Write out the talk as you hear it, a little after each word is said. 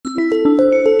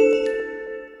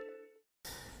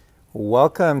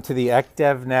Welcome to the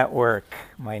ECDev Network.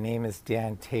 My name is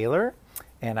Dan Taylor,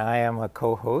 and I am a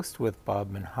co-host with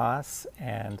Bob Manhas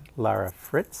and Lara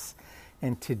Fritz.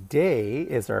 And today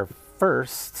is our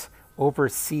first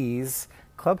overseas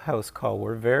Clubhouse call.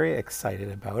 We're very excited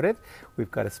about it.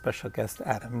 We've got a special guest,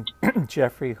 Adam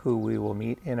Jeffrey, who we will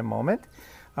meet in a moment.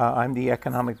 I'm the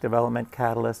Economic Development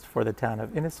Catalyst for the town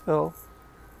of Innisfil,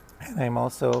 and I'm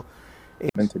also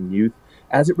and youth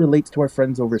as it relates to our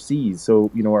friends overseas.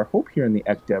 So, our hope here in the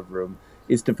ECDev room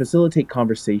is to facilitate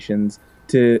conversations,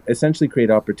 to essentially create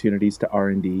opportunities to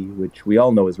R&D, which we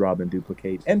all know is rob and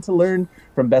duplicate, and to learn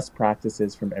from best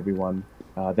practices from everyone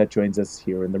that joins us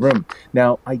here in the room.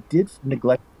 Now, I did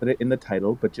neglect to put it in the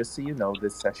title, but just so you know,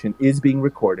 this session is being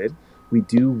recorded. We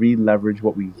do re-leverage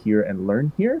what we hear and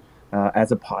learn here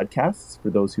as a podcast for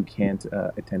those who can't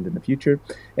attend in the future.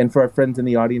 And for our friends in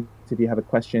the audience, if you have a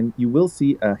question, you will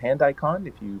see a hand icon.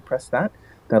 If you press that,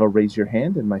 that'll raise your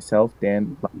hand, and myself,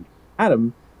 Dan,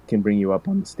 Adam, can bring you up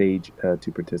on the stage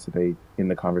to participate in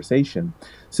the conversation.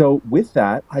 So with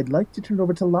that, I'd like to turn it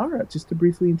over to Lara just to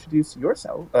briefly introduce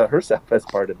herself as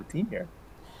part of the team here.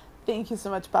 Thank you so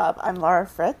much, Bob. I'm Laura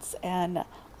Fritz, and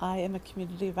I am a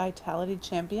community vitality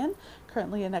champion,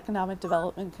 currently an economic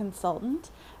development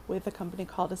consultant with a company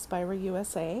called Aspira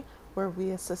USA, where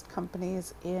we assist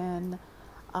companies in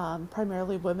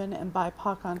primarily women and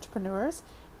BIPOC entrepreneurs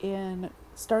in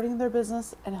starting their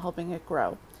business and helping it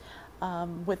grow.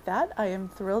 With that, I am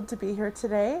thrilled to be here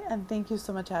today, and thank you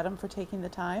so much, Adam, for taking the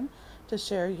time to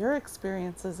share your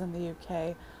experiences in the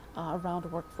UK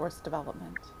around workforce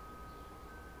development.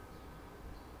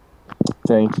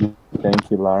 Thank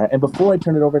you, Lara. And before I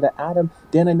turn it over to Adam,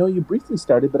 Dan, I know you briefly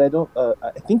started, but I don't.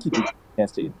 I think you did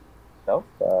answer yourself.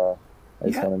 I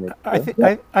just want to make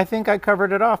sure. I think I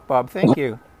covered it off, Bob. Thank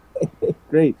you.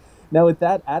 Great. Now, with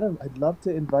that, Adam, I'd love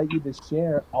to invite you to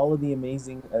share all of the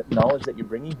amazing knowledge that you're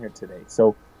bringing here today.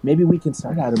 So maybe we can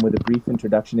start, Adam, with a brief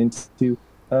introduction into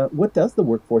what does the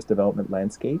workforce development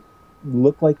landscape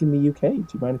look like in the UK? Do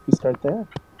you mind if we start there?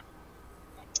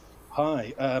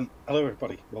 Hi, hello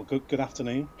everybody. Well, good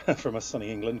afternoon from a sunny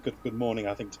England. Good morning,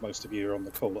 I think, to most of you who are on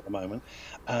the call at the moment.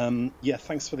 Yeah,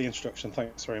 thanks for the introduction.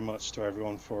 Thanks very much to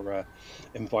everyone for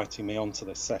inviting me onto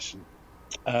this session.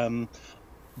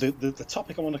 The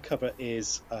topic I want to cover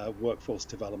is workforce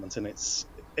development in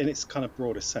its kind of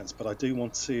broadest sense, but I do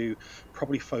want to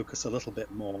probably focus a little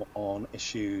bit more on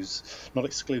issues, not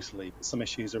exclusively, but some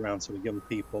issues around sort of young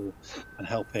people and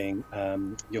helping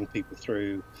young people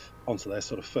through onto their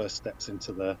sort of first steps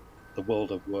into the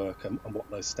world of work and what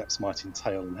those steps might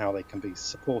entail and how they can be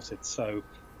supported. So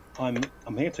I'm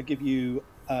here to give you,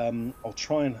 I'll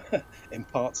try and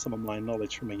impart some of my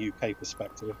knowledge from a UK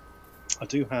perspective. I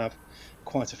do have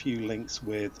quite a few links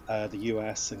with the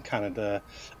US and Canada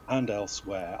and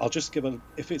elsewhere. I'll just give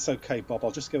if it's okay, Bob,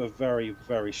 I'll just give a very,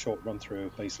 very short run through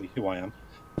of basically who I am,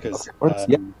 because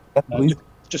please.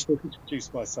 just to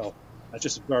introduce myself,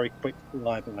 just a very quick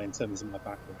flyby in terms of my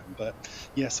background. But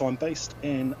yeah, so I'm based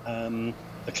in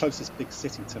the closest big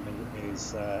city to me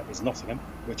is Nottingham,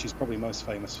 which is probably most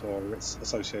famous for its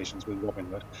associations with Robin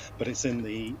Hood, but it's in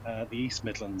the East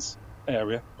Midlands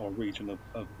area or region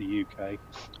of the UK,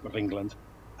 of England.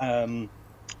 And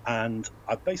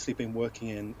I've basically been working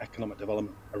in economic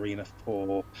development arena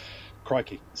for,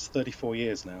 crikey, it's 34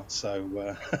 years now,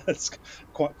 so it's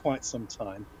quite some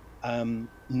time.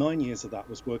 9 years of that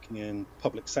was working in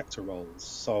public sector roles.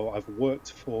 So I've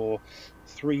worked for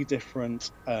 3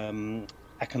 different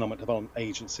economic development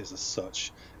agencies as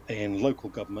such, in local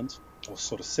government or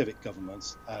sort of civic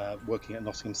governments, working at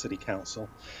Nottingham City Council.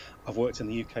 I've worked in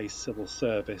the UK civil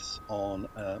service on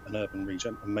a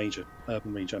major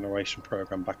urban regeneration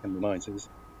programme back in the 90s,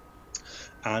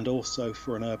 and also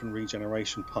for an urban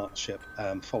regeneration partnership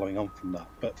following on from that.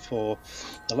 But for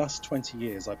the last 20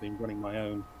 years, I've been running my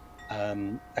own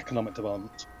economic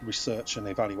development research and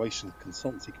evaluation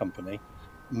consultancy company,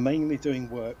 mainly doing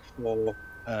work for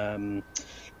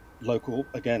local,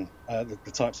 again,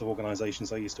 the types of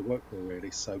organisations I used to work for,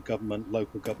 really. So government,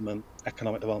 local government,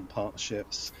 economic development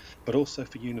partnerships, but also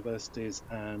for universities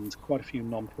and quite a few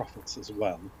non-profits as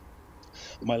well.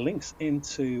 My links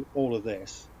into all of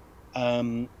this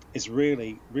is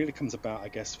really comes about, I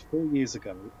guess, 4 years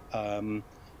ago.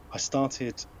 I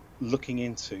started looking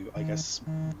into, I guess,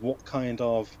 what kind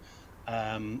of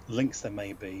links there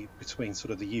may be between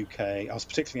sort of the UK. I was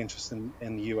particularly interested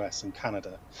in the US and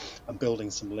Canada, and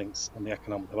building some links on the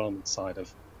economic development side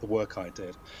of the work I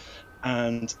did.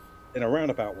 And in a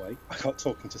roundabout way, I got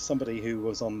talking to somebody who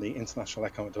was on the International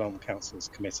Economic Development Council's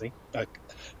committee,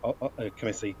 a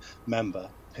committee member,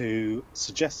 who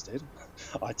suggested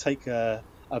I take a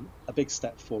a big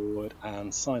step forward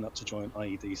and sign up to join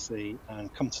IEDC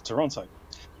and come to Toronto,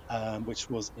 which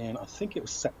was in, I think it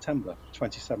was September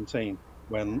 2017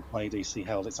 when IEDC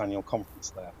held its annual conference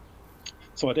there.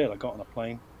 So I did. I got on a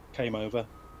plane, came over,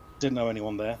 didn't know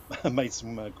anyone there, made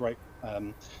some great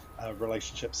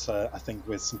relationships, I think,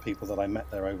 with some people that I met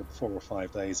there over the 4 or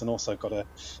 5 days, and also got a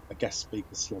guest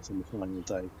speaker slot on the final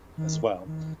day as well.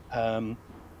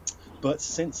 But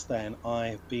since then,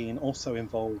 I've been also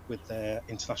involved with their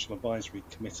International Advisory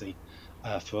Committee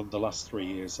for the last 3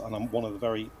 years, and I'm one of the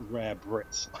very rare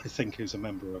Brits, I think, who's a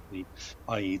member of the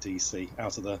IEDC.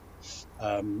 Out of the,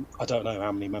 I don't know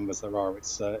how many members there are.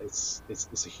 It's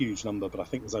a huge number, but I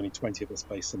think there's only 20 of us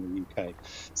based in the UK.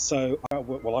 So,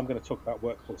 well, I'm going to talk about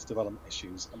workforce development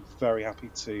issues. I'm very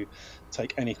happy to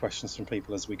take any questions from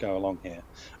people as we go along here.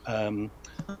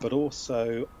 But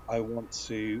also, I want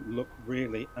to look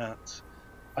really at,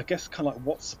 I guess, kind of like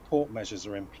what support measures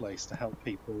are in place to help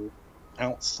people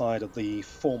outside of the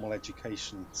formal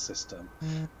education system,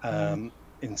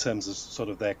 in terms of sort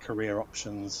of their career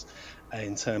options,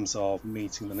 in terms of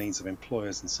meeting the needs of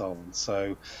employers and so on.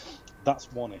 So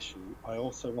that's one issue. I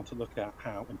also want to look at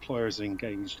how employers are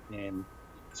engaged in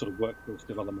sort of workforce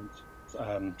development,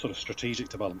 sort of strategic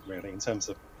development, really, in terms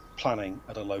of planning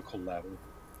at a local level.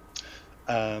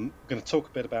 I'm going to talk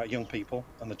a bit about young people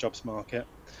and the jobs market.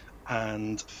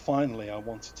 And finally, I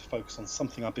wanted to focus on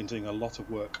something I've been doing a lot of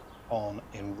work on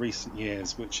in recent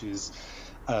years, which is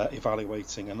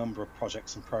evaluating a number of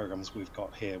projects and programs we've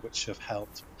got here, which have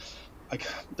helped.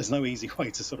 There's no easy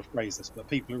way to sort of phrase this, but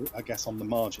people are, I guess, on the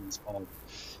margins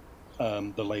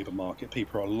of the labour market.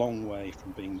 People are a long way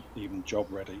from being even job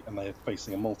ready, and they're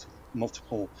facing a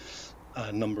multiple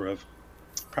number of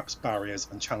perhaps barriers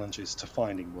and challenges to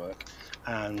finding work.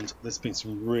 And there's been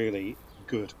some really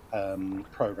good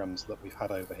programs that we've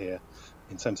had over here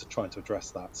in terms of trying to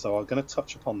address that. So I'm going to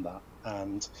touch upon that.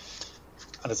 And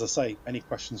as I say, any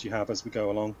questions you have as we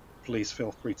go along, please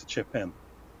feel free to chip in.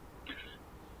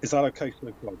 Is that okay for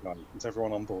the guys? Is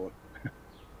everyone on board?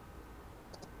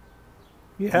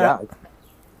 Yeah,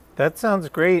 that sounds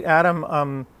great,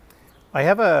 Adam. I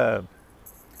have a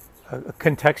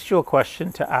contextual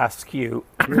question to ask you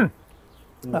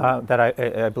that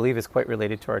I believe is quite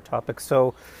related to our topic.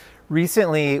 So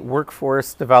recently,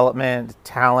 workforce development,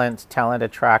 talent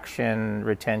attraction,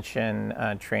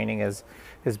 retention, training has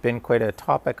been quite a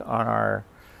topic on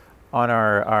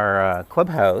our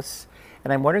clubhouse.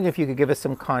 And I'm wondering if you could give us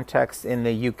some context in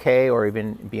the UK or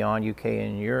even beyond UK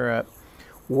and Europe.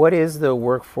 What is the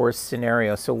workforce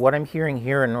scenario? So what I'm hearing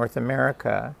here in North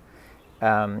America,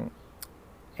 and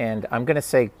I'm going to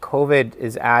say COVID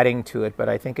is adding to it, but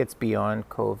I think it's beyond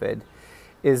COVID,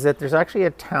 is that there's actually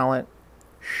a talent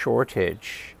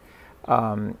shortage,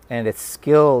 and it's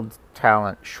skilled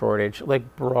talent shortage,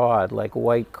 like broad, like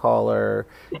white collar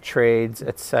trades,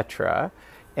 etc.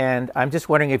 And I'm just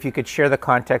wondering if you could share the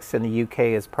context in the UK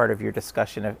as part of your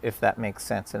discussion, if that makes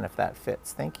sense and if that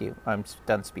fits. Thank you. I'm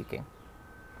done speaking.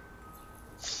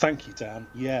 Thank you, Dan.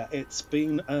 Yeah, it's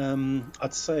been,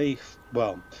 I'd say,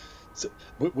 well, so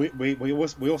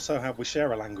we also have, we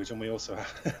share a language, and we also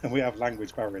have, we have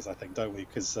language barriers, I think, don't we?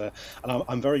 Because and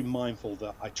I'm very mindful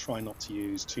that I try not to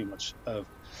use too much of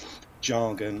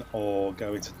jargon or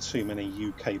go into too many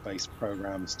UK-based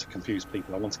programs to confuse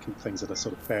people. I want to keep things at a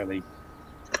sort of fairly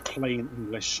plain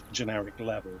English generic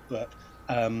level. But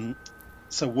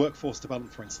so workforce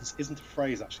development, for instance, isn't a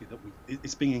phrase actually that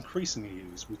it's being increasingly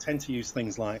used. We tend to use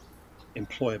things like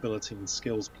employability and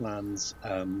skills plans,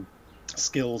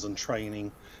 skills and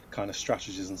training kind of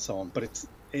strategies and so on, but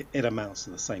it amounts to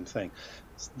the same thing.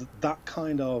 That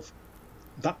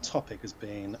topic has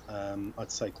been,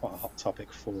 I'd say, quite a hot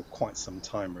topic for quite some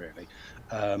time, really.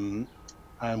 And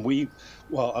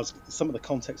some of the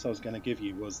context I was going to give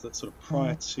you was that sort of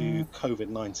prior to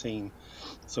COVID-19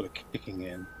 sort of kicking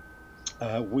in,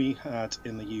 we had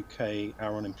in the UK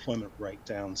our unemployment rate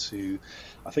down to,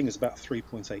 I think it's about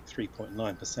 3.8,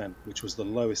 3.9%, which was the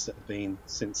lowest it had been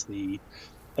since the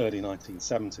early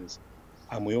 1970s.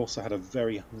 And we also had a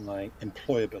very high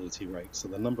employability rate. So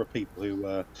the number of people who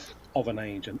were of an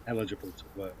age and eligible to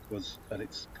work was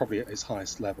probably at its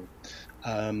highest level.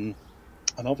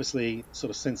 And obviously, sort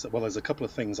of since, well, there's a couple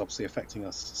of things obviously affecting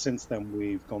us. Since then,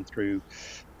 we've gone through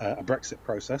a Brexit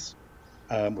process,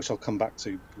 which I'll come back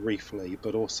to briefly,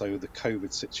 but also the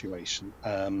COVID situation.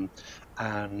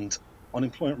 And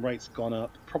unemployment rate's gone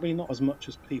up, probably not as much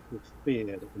as people feared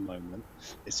at the moment.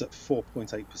 It's at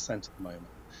 4.8% at the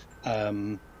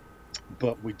moment.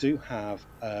 But we do have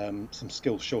some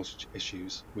skill shortage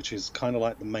issues, which is kind of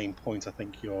like the main point I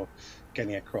think you're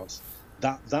getting across.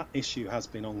 That issue has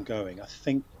been ongoing. I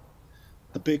think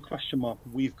The big question mark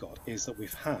we've got is that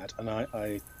we've had, and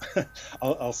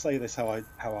I'll say this how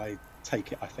I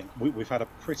take it. I think we've had a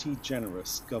pretty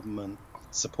generous government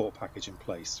support package in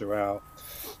place throughout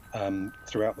the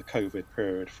COVID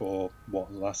period for the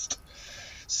last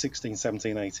 16,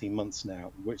 17, 18 months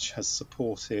now, which has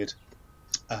supported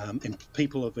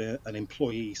people of an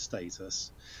employee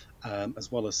status, as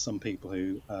well as some people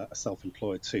who are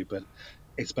self-employed too. But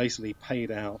it's basically paid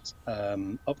out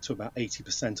up to about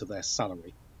 80% of their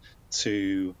salary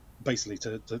to basically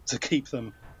to keep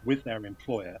them with their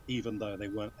employer, even though they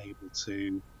weren't able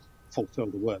to fulfill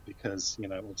the work because,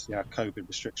 obviously our COVID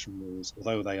restriction rules,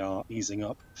 although they are easing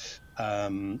up,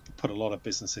 put a lot of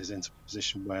businesses into a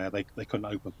position where they couldn't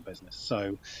open the business.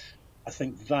 So I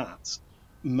think that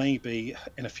maybe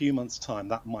in a few months' time,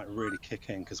 that might really kick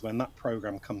in, because when that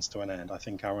program comes to an end, I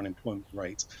think our unemployment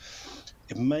rate,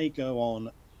 it may go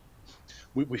on.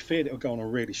 We feared it would go on a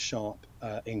really sharp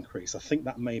increase. I think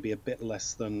that may be a bit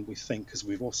less than we think, because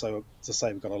we've also, as I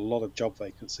say, we've got a lot of job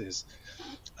vacancies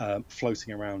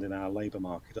floating around in our labour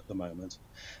market at the moment.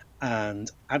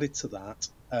 And added to that,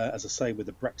 as I say, with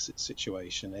the Brexit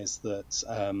situation, is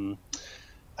that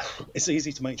it's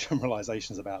easy to make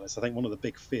generalisations about this. I think one of the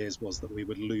big fears was that we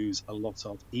would lose a lot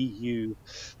of EU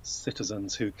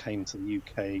citizens who came to the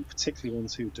UK, particularly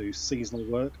ones who do seasonal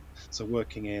work, so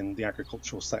working in the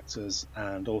agricultural sectors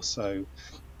and also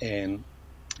in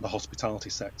the hospitality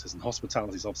sectors. And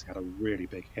hospitality's obviously had a really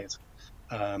big hit.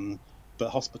 But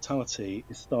hospitality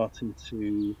is starting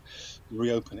to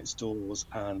reopen its doors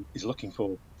and is looking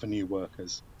for new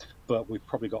workers. But we've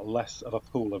probably got less of a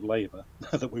pool of labour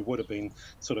that we would have been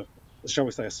sort of, shall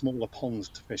we say, a smaller pond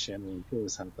to fish in, or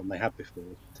employers have, than they had before.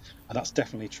 And that's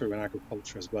definitely true in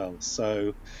agriculture as well.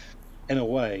 So in a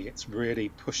way, it's really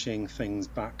pushing things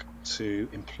back to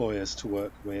employers to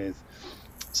work with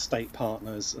state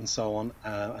partners and so on,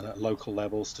 and at local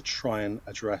levels to try and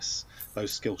address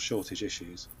those skill shortage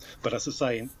issues. But as I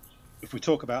say, if we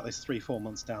talk about this 3-4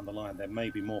 months down the line, there may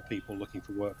be more people looking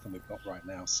for work than we've got right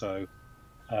now. So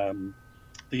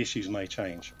the issues may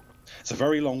change. It's a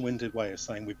very long-winded way of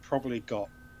saying we've probably got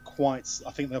I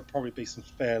think there'll probably be some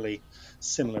fairly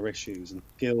similar issues and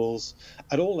skills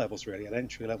at all levels, really, at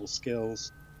entry-level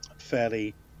skills,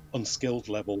 fairly unskilled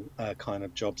level kind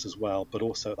of jobs as well, but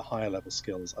also at the higher level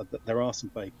skills. There are some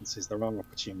vacancies, there are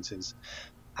opportunities,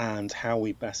 and how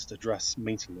we best address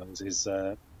meeting those is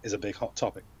a big hot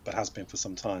topic, but has been for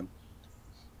some time.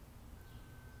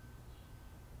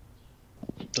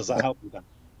 Does that help you, Dan?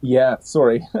 Yeah,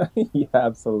 sorry. Yeah,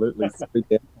 absolutely. Sorry,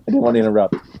 Dan. I didn't want to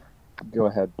interrupt. Go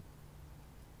ahead.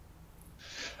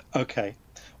 Okay.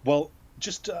 Well,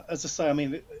 just as I say, I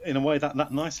mean, in a way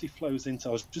that nicely flows into,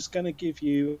 I was just going to give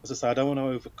you, as I say, I don't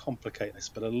want to overcomplicate this,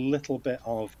 but a little bit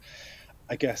of,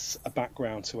 I guess, a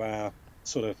background to our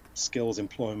sort of skills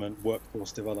employment,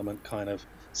 workforce development kind of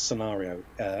scenario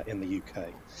in the UK.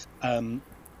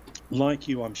 Like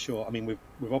you, I'm sure, I mean, we've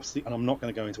obviously, and I'm not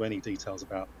going to go into any details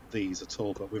about these at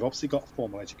all, but we've obviously got a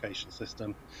formal education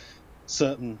system,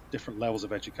 certain different levels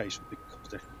of education because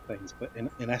different things, but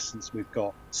in essence, we've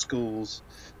got schools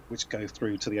which go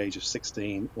through to the age of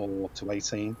 16 or to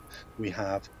 18. We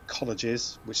have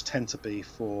colleges which tend to be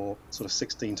for sort of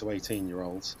 16 to 18 year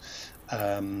olds,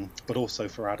 but also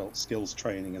for adult skills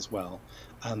training as well.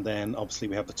 And then obviously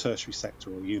we have the tertiary sector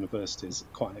or universities,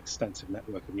 quite an extensive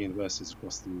network of universities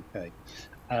across the UK.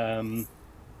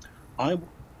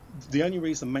 The only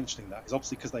reason I'm mentioning that is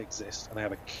obviously because they exist and they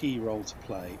have a key role to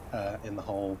play in the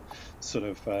whole sort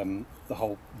of the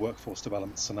whole workforce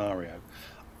development scenario.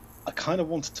 I kind of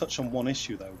want to touch on one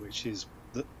issue though, which is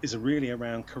really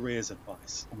around careers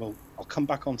advice. And I'll come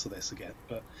back onto this again,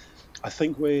 but I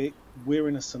think we're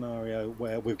in a scenario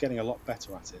where we're getting a lot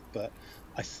better at it. But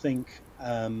I think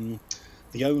the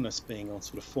onus being on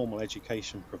sort of formal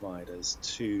education providers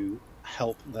to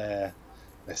help their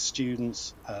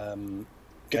students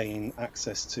gain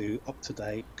access to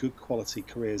up-to-date, good quality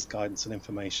careers guidance and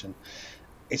information.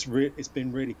 It's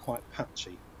been really quite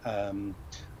patchy.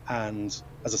 And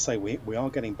as I say, we are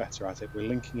getting better at it. We're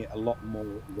linking it a lot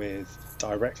more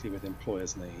directly with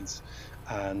employers' needs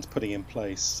and putting in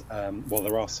place,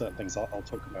 there are certain things I'll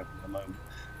talk about in a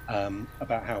moment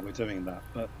about how we're doing that.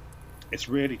 But it's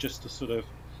really just to sort of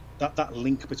that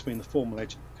link between the formal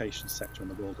education sector and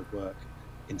the world of work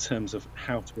in terms of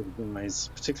how to advise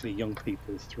particularly young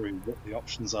people through what the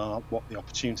options are, what the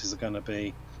opportunities are going to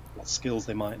be, what skills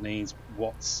they might need,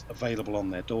 what's available on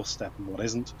their doorstep and what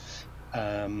isn't.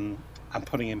 And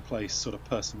putting in place sort of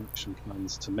personal action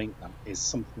plans to meet that is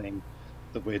something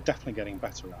that we're definitely getting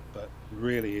better at, but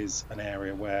really is an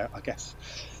area where I guess,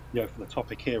 for the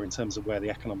topic here in terms of where the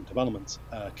economic development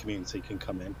community can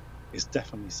come in, is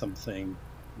definitely something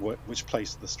which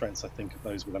plays to the strengths, I think, of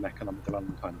those with an economic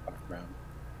development kind of background.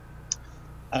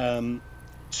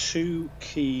 Two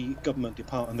key government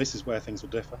departments, and this is where things will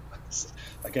differ.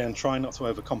 Again, try not to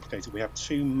overcomplicate it. We have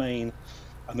two main,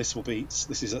 and this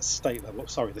is at state level,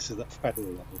 sorry, this is at federal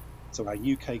level. So our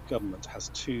UK government has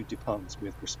two departments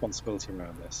with responsibility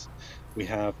around this. We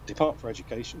have Department for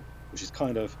Education, which is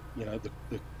kind of,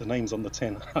 the name's on the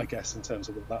tin, I guess, in terms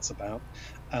of what that's about.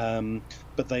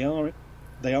 But they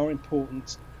are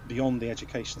important beyond the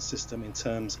education system in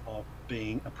terms of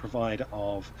being a provider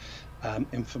of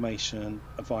information,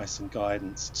 advice and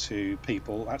guidance to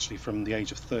people actually from the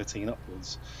age of 13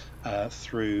 upwards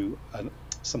through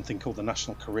something called the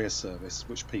National Career Service,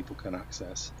 which people can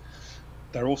access.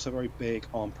 They're also very big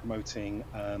on promoting,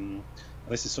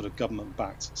 this is sort of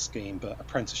government-backed scheme, but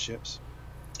apprenticeships,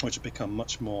 which have become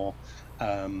much more,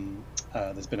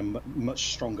 there's been a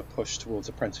much stronger push towards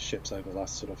apprenticeships over the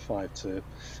last sort of 5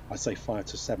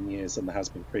 to 7 years than there has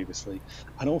been previously.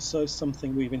 And also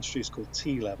something we've introduced called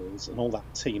T-levels, and all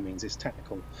that T means is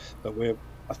technical, but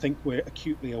I think we're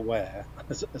acutely aware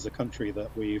as a country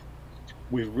that we've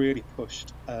really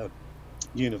pushed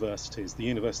universities. The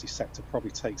university sector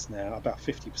probably takes now about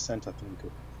 50%, I think,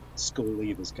 of school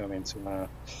leavers go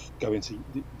into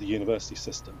the university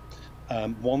system.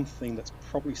 One thing that's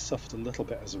probably suffered a little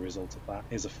bit as a result of that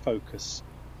is the focus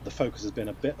has been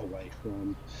a bit away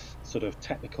from sort of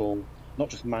technical, not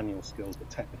just manual skills, but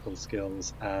technical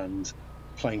skills, and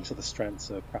playing to the strengths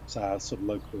of perhaps our sort of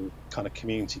local kind of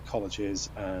community colleges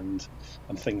and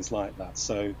things like that.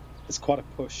 So there's quite a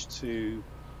push to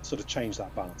sort of change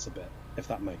that balance a bit, if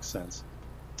that makes sense.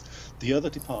 The other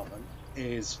department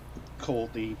is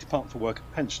called the Department for Work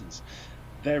and Pensions.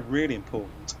 They're really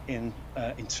important in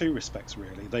two respects,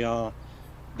 really.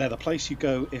 They're the place you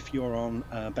go if you're on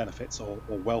benefits or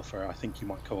welfare, I think you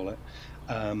might call it,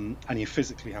 and you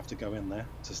physically have to go in there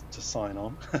to sign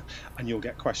on, and you'll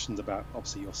get questions about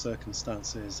obviously your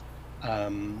circumstances.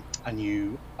 And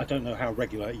I don't know how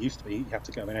regular it used to be. You have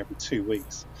to go in every 2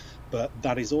 weeks, but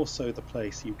that is also the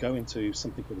place you go into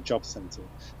something called a job centre.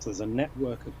 So there's a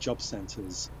network of job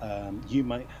centres. You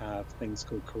might have things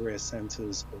called career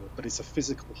centres, but it's a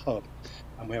physical hub,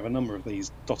 and we have a number of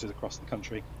these dotted across the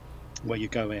country where you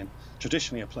go in.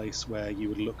 Traditionally a place where you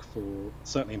would look for,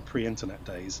 certainly in pre-internet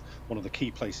days, one of the key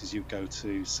places you'd go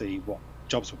to see what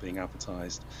jobs were being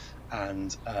advertised,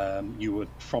 and you would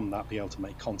from that be able to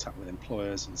make contact with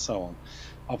employers and so on.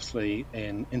 Obviously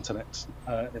in internet,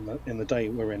 in the day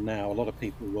we're in now, a lot of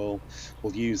people will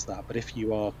use that, but if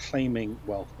you are claiming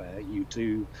welfare, you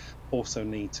do also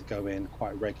need to go in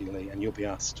quite regularly, and you'll be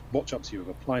asked what jobs you have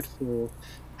applied for.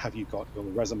 Have you got your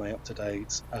resume up to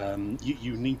date?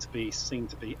 You need to be seen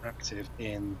to be active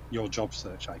in your job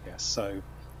search, I guess. So,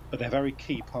 but they're a very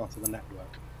key part of the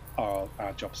network, are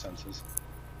our job centres.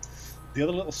 The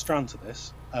other little strand to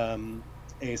this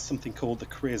is something called the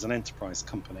Careers and Enterprise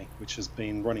Company, which has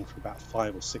been running for about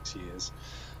 5 or 6 years.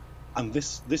 And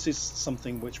this is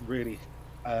something which really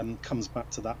comes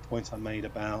back to that point I made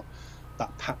about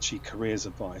that patchy careers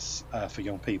advice for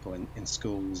young people in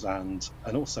schools and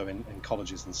also in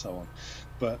colleges and so on.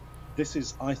 But this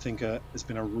is, I think, has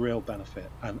been a real benefit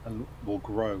and will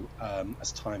grow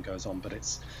as time goes on. But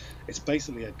it's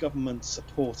basically a government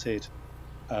supported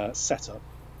setup.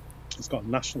 It's got a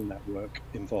national network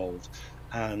involved,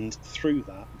 and through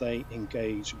that they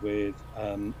engage with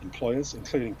employers,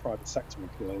 including private sector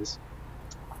employers,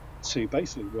 to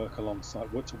basically work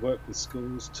with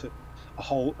schools. To a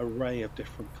whole array of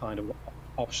different kind of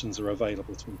options are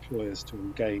available to employers to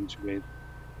engage with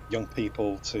young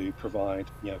people, to provide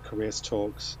careers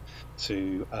talks,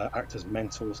 to act as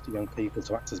mentors to young people,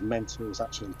 to act as mentors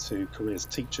actually to careers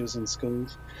teachers in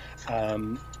schools,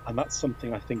 and that's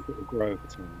something I think that will grow over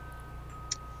time.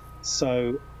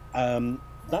 So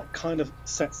that kind of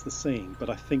sets the scene,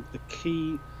 but I think the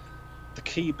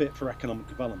key bit for economic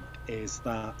development is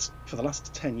that for the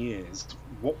last 10 years,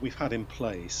 what we've had in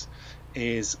place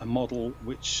is a model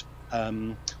which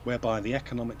whereby the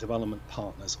economic development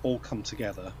partners all come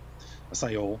together. I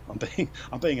say all.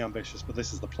 I'm being ambitious, but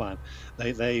this is the plan.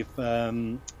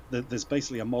 There's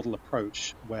basically a model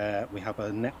approach where we have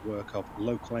a network of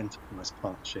local enterprise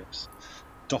partnerships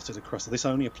dotted across. This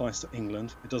only applies to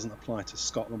England. It doesn't apply to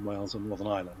Scotland, Wales, or Northern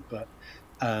Ireland. But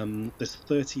there's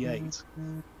 38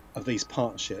 of these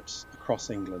partnerships across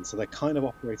England. So they're kind of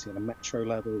operating at a metro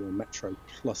level or metro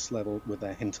plus level with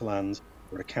their hinterland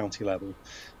or at a county level.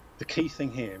 The key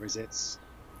thing here is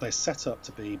they're set up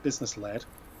to be business led.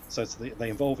 So they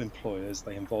involve employers,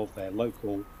 they involve their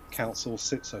local council,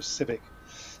 so civic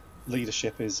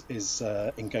leadership is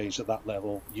engaged at that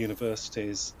level,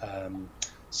 universities,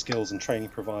 skills and training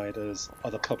providers,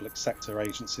 other public sector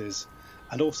agencies,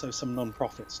 and also some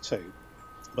non-profits too.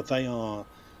 But they are,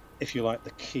 if you like,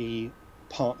 the key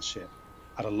partnership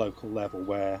at a local level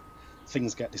where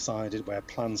things get decided, where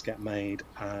plans get made,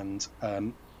 and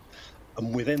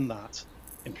within that,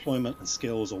 employment and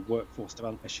skills or workforce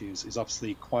development issues is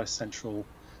obviously quite a central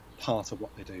part of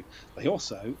what they do. They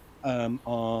also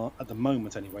are, at the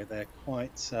moment anyway, they're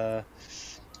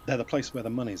the place where the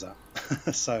money's at.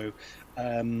 So,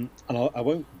 and I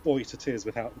won't bore you to tears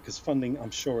without, because funding,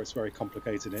 I'm sure it's very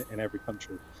complicated in every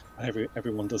country, and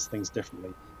everyone does things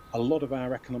differently. A lot of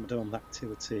our economic development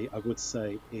activity, I would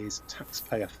say, is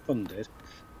taxpayer funded,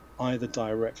 either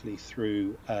directly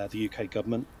through the UK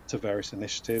government to various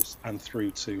initiatives and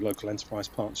through to local enterprise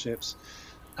partnerships.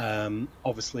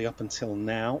 Obviously, up until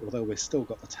now, although we've still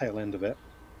got the tail end of it,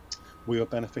 we were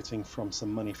benefiting from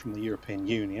some money from the European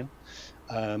Union.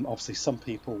 Obviously, some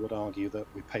people would argue that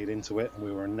we paid into it and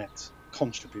we were a net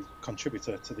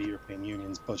contributor to the European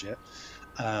Union's budget,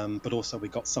 but also we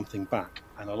got something back,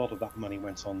 and a lot of that money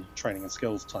went on training and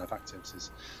skills type activities.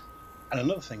 And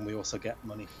another thing we also get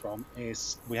money from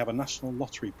is we have a national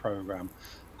lottery program,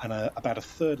 and about a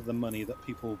third of the money that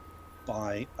people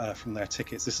buy from their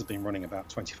tickets, this has been running about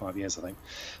 25 years, I think,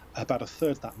 about a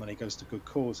third of that money goes to good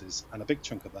causes, and a big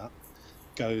chunk of that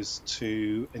goes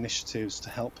to initiatives to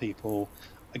help people,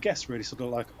 I guess, really sort of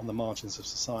like on the margins of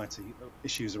society,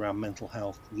 issues around mental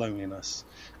health, loneliness,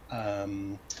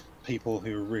 people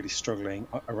who are really struggling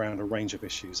around a range of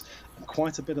issues. And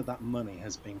quite a bit of that money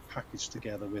has been packaged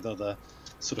together with other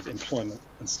sort of employment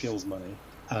and skills money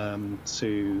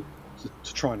to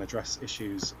try and address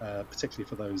issues, particularly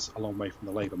for those a long way from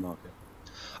the labour market.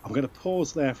 I'm going to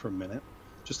pause there for a minute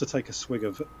just to take a swig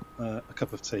of a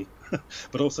cup of tea,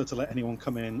 but also to let anyone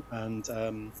come in and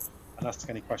ask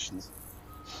any questions.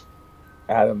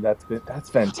 Adam, that's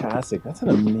fantastic. That's an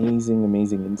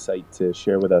amazing insight to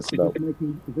share with us about.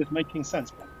 Is this making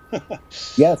sense?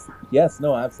 Yes,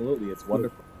 no, absolutely. It's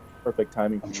wonderful. Perfect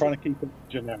timing. I'm trying to keep it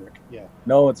generic. Yeah.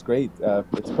 No, it's great.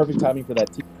 It's perfect timing for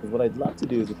that too. Because what I'd love to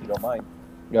do is, if you don't mind,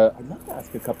 I'd love to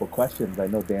ask a couple of questions. I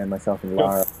know Dan, myself, and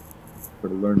Lara to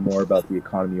learn more about the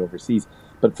economy overseas.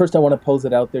 But first, I want to pose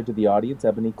it out there to the audience.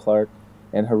 Ebony, Clark,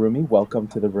 and Harumi, welcome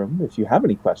to the room. If you have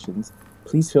any questions,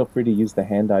 please feel free to use the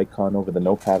hand icon over the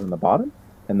notepad on the bottom,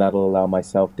 and that'll allow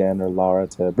myself, Dan, or Lara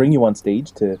to bring you on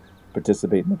stage to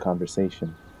participate in the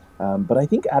conversation. But I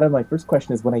think, Adam, my first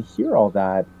question is, when I hear all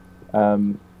that,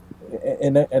 and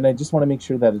I just want to make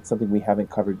sure that it's something we haven't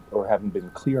covered or haven't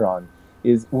been clear on,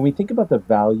 is when we think about the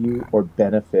value or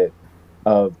benefit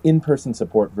of in-person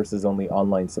support versus only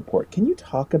online support, can you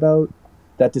talk about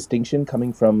that distinction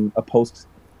coming from a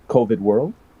post-COVID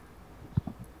world?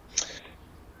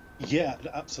 Yeah,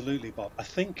 absolutely, Bob. I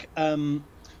think, well,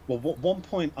 one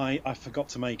point I forgot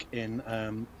to make in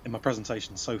my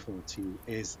presentation so far to you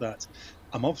is that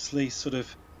I'm obviously sort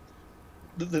of,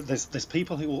 there's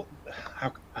people who will,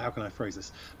 how can I phrase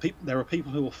this? There are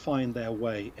people who will find their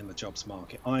way in the jobs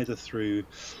market either through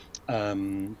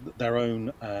their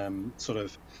own sort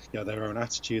of, their own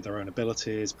attitude, their own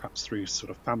abilities, perhaps through sort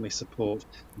of family support,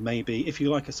 maybe, if you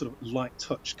like, a sort of light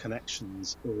touch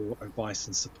connections or advice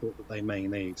and support that they may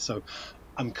need. So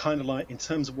I'm kind of like, in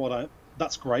terms of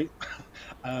that's great.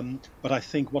 But I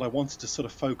think what I wanted to sort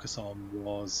of focus on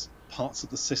was parts of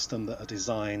the system that are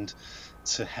designed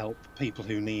to help people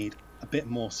who need a bit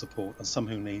more support and some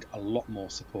who need a lot more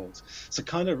support. So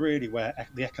kind of really where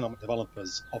the economic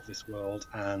developers of this world,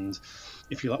 and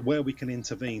if you like, where we can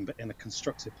intervene, but in a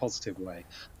constructive, positive way.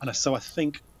 And so I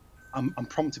think I'm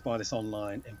prompted by this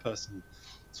online, in-person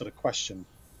sort of question,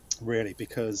 really,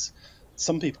 because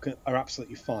some people are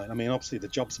absolutely fine. I mean, obviously the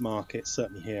jobs market,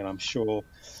 certainly here, and I'm sure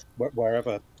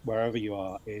wherever you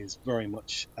are, is very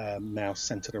much now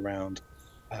centered around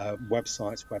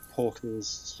websites, web portals,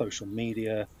 social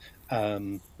media.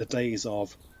 The days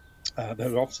of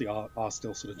there obviously are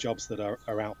still sort of jobs that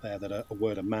are out there that are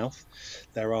word of mouth.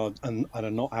 There are and are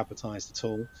not advertised at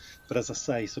all. But as I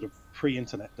say, sort of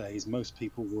pre-internet days, most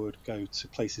people would go to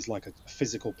places like a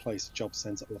physical place, a job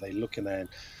centre, or they look in their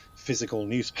physical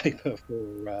newspaper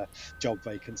for job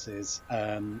vacancies,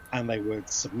 and they would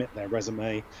submit their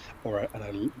resume, or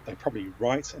they probably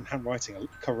write in handwriting a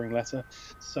covering letter.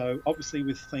 So obviously,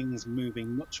 with things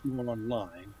moving much more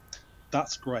online,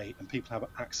 that's great, and people have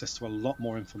access to a lot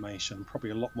more information, probably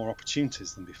a lot more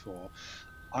opportunities than before.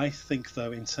 I think,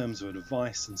 though, in terms of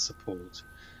advice and support,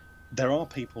 there are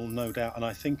people, no doubt, and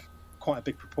I think quite a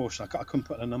big proportion, I couldn't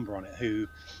put a number on it, who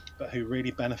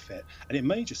really benefit. And it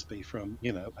may just be from,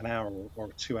 an hour or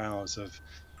 2 hours of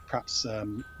perhaps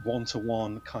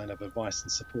one-to-one kind of advice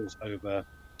and support over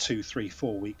 2, 3,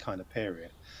 4 week kind of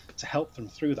period, to help them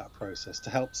through that process, to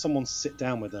help someone sit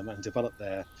down with them and develop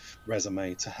their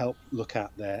resume, to help look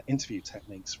at their interview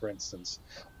techniques, for instance,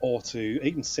 or to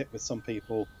even sit with some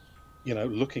people,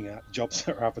 looking at jobs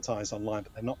that are advertised online,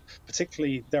 but they're not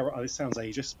particularly there. It sounds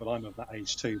ageist, but I'm of that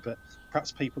age too. But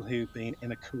perhaps people who've been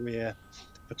in a career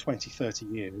for 20, 30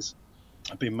 years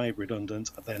have been made redundant.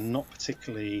 They're not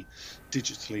particularly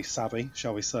digitally savvy,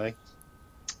 shall we say.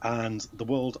 And the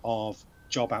world of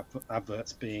job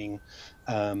adverts being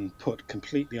put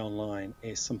completely online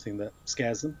is something that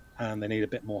scares them, and they need a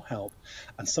bit more help.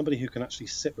 And somebody who can actually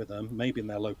sit with them, maybe in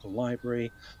their local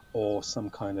library or some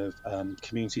kind of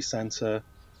community centre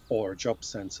or a job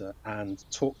centre, and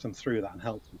talk them through that and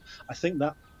help them. I think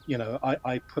that,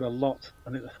 I put a lot,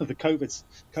 and the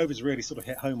COVID's really sort of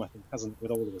hit home, I think, hasn't it,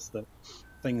 with all of us, that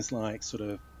things like sort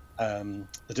of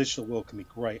the digital world can be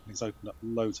great and it's opened up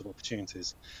loads of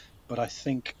opportunities. But I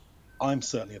think I'm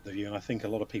certainly of the view, and I think a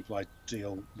lot of people I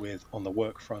deal with on the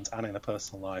work front and in a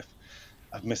personal life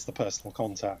have missed the personal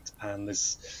contact. And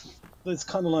there's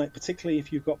kind of like, particularly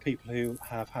if you've got people who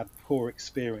have had poor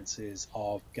experiences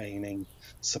of gaining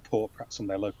support, perhaps from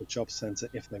their local job centre,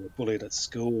 if they were bullied at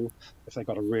school, if they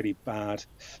got a really bad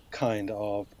kind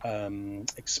of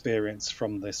experience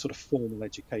from the sort of formal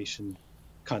education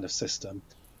kind of system,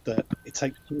 that it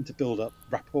takes time to build up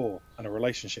rapport and a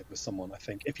relationship with someone. I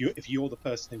think if you're the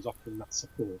person who's offering that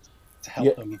support to help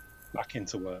Yeah. them back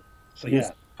into work. So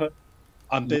Here's-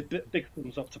 I'm big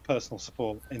thumbs up to personal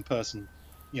support in person.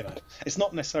 It's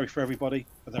not necessary for everybody,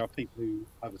 but there are people who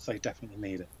I would say definitely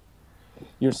need it.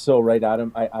 You're so right,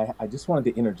 Adam. I just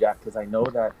wanted to interject because I know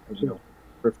that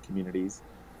risk communities,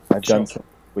 I've done some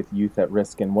with youth at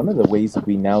risk, and one of the ways that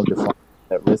we now define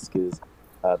at risk is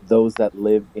those that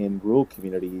live in rural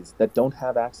communities that don't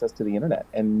have access to the internet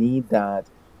and need that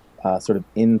sort of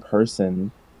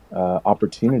in-person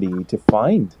opportunity to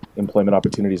find employment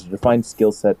opportunities or to find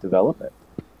skill set development.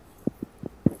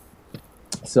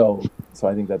 So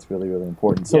I think that's really, really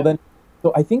important. So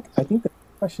I think the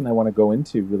question I want to go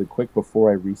into really quick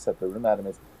before I reset the room, Adam,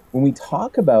 is when we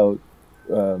talk about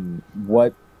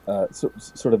what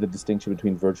sort of the distinction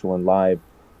between virtual and live.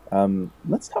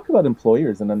 Let's talk about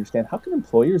employers and understand how can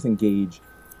employers engage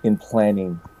in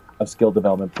planning of skill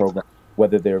development programs,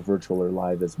 whether they're virtual or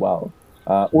live as well,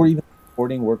 or even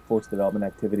supporting workforce development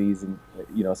activities, and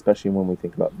especially when we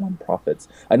think about nonprofits.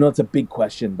 I know it's a big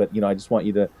question, but I just want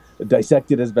you to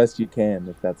dissect it as best you can,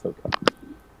 if that's okay.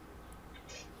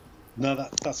 No,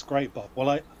 that's great, Bob.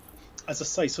 Well, as I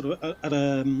say, sort of at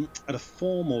a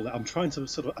formal, I'm trying to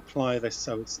sort of apply this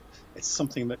so it's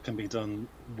something that can be done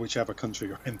whichever country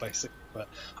you're in, basically. But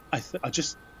I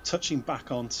just touching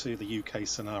back onto the UK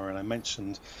scenario, and I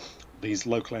mentioned these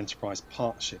local enterprise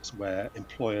partnerships where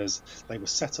employers, they were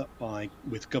set up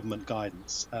with government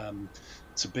guidance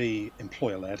to be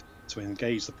employer-led, to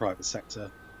engage the private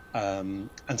sector, and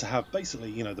to have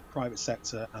basically the private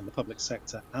sector and the public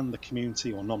sector and the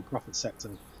community or non-profit sector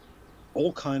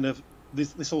all kind of,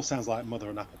 this all sounds like mother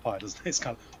and apple pie, doesn't it? It's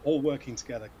kind of all working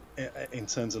together in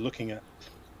terms of looking at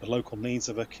the local needs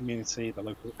of a community, the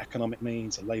local economic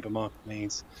needs, the labour market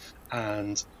needs,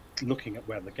 and looking at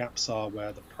where the gaps are,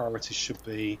 where the priorities should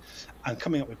be, and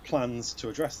coming up with plans to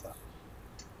address that.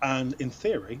 And in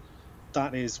theory,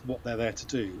 that is what they're there to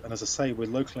do. And as I say, with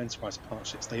local enterprise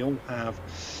partnerships, they all have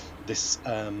this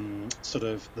sort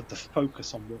of the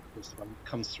focus on workforce development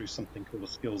comes through something called a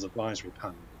skills advisory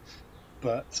panel.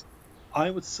 But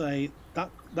I would say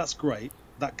that's great.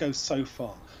 That goes so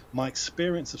far. My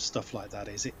experience of stuff like that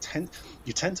is you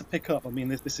tend to pick up. I mean,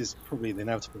 this is probably the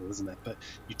inevitable, isn't it? But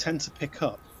you tend to pick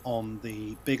up on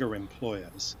the bigger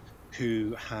employers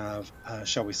who have,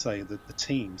 shall we say, the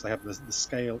teams. They have the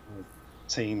scale of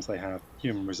teams. They have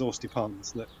human resource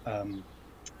departments that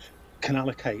can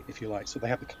allocate, if you like. So they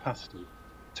have the capacity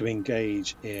to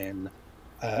engage in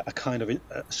a kind of a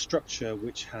structure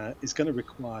which is going to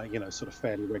require, sort of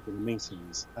fairly regular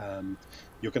meetings.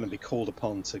 You're going to be called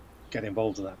upon to get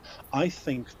involved in that. I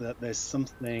think that there's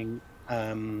something,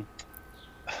 if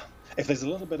there's a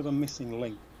little bit of a missing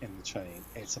link in the chain,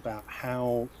 it's about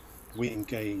how we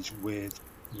engage with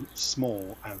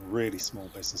small and really small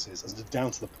businesses, down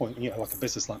to the point, like a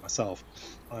business like myself.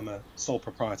 I'm a sole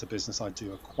proprietor business. I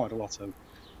do quite a lot of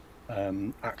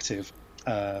active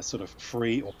sort of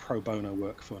free or pro bono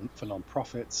work for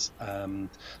non-profits.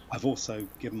 I've also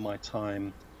given my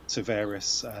time to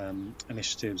various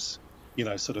initiatives,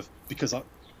 sort of because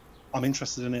I'm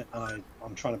interested in it, and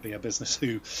I'm trying to be a business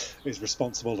who is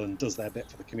responsible and does their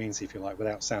bit for the community, if you like,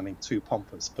 without sounding too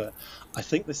pompous. But I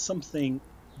think there's something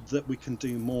that we can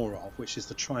do more of, which is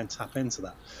to try and tap into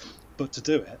that. But to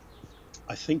do it,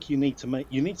 I think you need to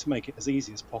make it as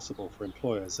easy as possible for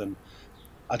employers. And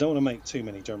I don't want to make too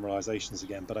many generalizations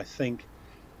again, but I think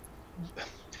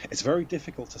it's very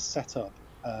difficult to set up.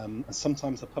 And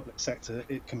sometimes the public sector,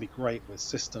 it can be great with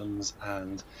systems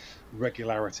and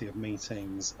regularity of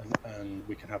meetings, and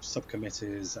we can have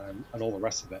subcommittees and all the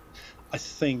rest of it. I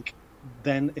think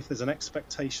then if there's an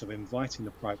expectation of inviting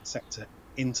the private sector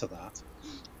into that,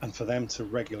 and for them to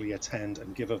regularly attend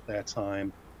and give of their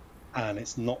time, and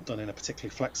it's not done in a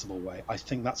particularly flexible way, I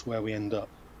think that's where we end up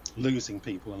losing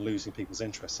people and losing people's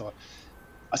interest. So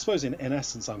I suppose in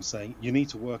essence, I'm saying you need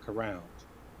to work around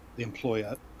the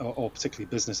employer or particularly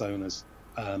business owners'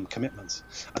 commitments,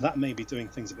 and that may be doing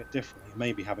things a bit differently. It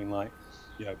may be having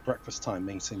breakfast time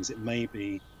meetings. It may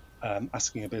be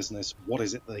asking a business what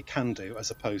is it they can do,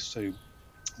 as opposed to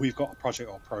we've got a project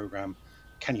or program,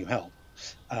 can you help?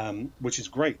 Which is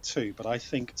great too, but I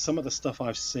think some of the stuff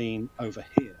I've seen over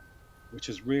here, which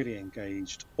has really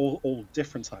engaged all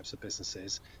different types of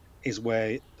businesses, is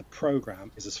where the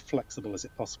program is as flexible as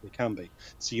it possibly can be.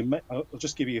 So I'll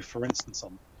just give you, for instance,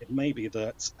 on it may be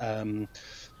that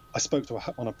I spoke to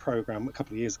on a program a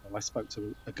couple of years ago. I spoke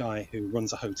to a guy who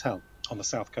runs a hotel on the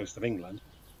south coast of England,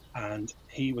 and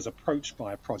he was approached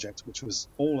by a project which was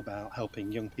all about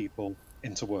helping young people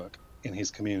into work in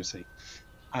his community.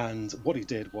 And what he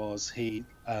did was he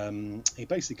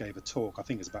basically gave a talk. I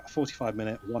think it was about a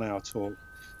 45-minute, 1 hour talk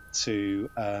to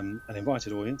an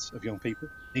invited audience of young people.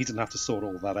 He didn't have to sort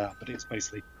all that out, but it's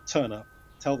basically turn up,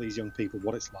 tell these young people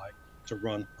what it's like to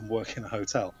run and work in a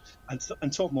hotel,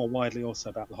 and talk more widely also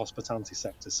about the hospitality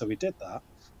sector. So he did that.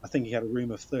 I think he had a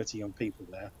room of 30 young people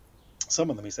there. Some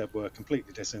of them, he said, were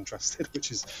completely disinterested,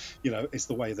 which is, it's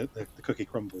the way that the cookie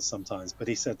crumbles sometimes. But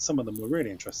he said some of them were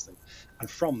really interesting, and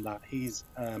from that, he's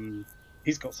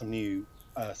got some new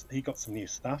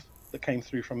staff that came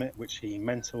through from it, which he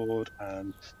mentored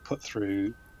and put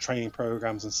through training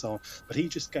programs and so on. But he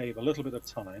just gave a little bit of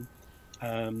time,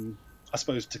 I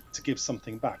suppose, to give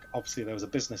something back. Obviously, there was a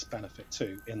business benefit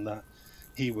too, in that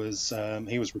he was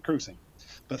recruiting.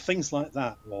 But things like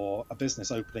that, or a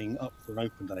business opening up for an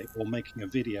open day, or making a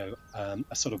video,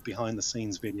 a sort of behind the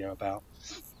scenes video about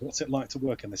what's it like to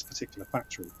work in this particular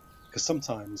factory. Because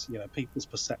sometimes, people's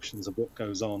perceptions of what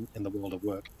goes on in the world of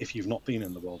work, if you've not been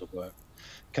in the world of work,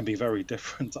 can be very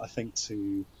different, I think,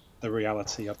 to the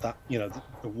reality of that,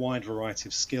 the wide variety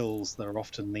of skills that are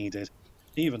often needed,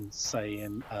 even say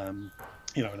in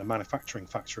a manufacturing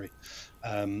factory.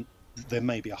 There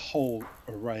may be a whole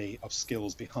array of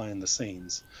skills behind the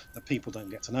scenes that people don't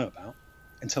get to know about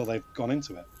until they've gone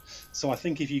into it. So I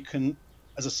think if you can,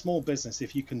 as a small business,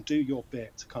 if you can do your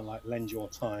bit to kind of like lend your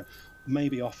time,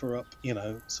 maybe offer up,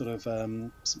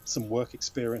 some work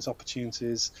experience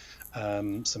opportunities,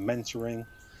 some mentoring,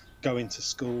 go into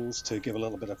schools to give a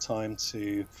little bit of time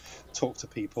to talk to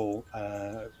people,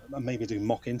 maybe do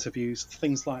mock interviews,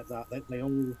 things like that. They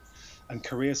all, and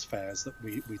careers fairs that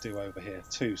we do over here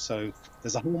too. So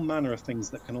there's a whole manner of things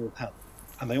that can all help,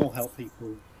 and they all help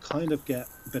people kind of get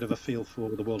a bit of a feel for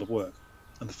the world of work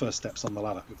and the first steps on the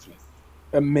ladder, hopefully.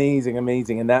 Amazing.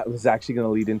 And that was actually going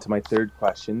to lead into my third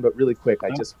question, but really quick, I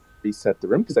just reset the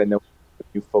room because I know a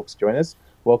few folks join us.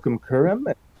 Welcome,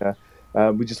 Khurram.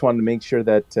 We just wanted to make sure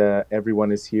that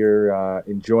everyone is here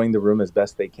enjoying the room as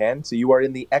best they can. So you are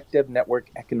in the ECDEV Network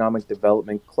Economic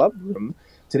Development Club room.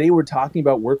 Today we're talking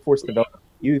about workforce development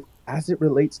of youth as it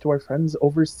relates to our friends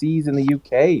overseas in the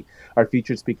UK. Our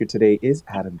featured speaker today is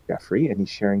Adam Jeffrey, and he's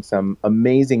sharing some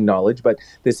amazing knowledge, but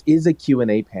this is a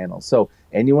Q&A panel. So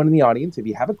anyone in the audience, if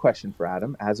you have a question for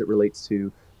Adam as it relates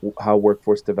to how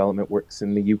workforce development works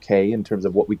in the UK in terms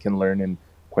of what we can learn and,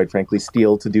 quite frankly,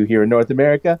 steal to do here in North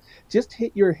America, just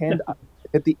hit your hand up,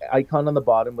 hit the icon on the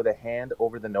bottom with a hand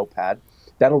over the notepad.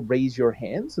 That'll raise your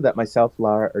hand so that myself,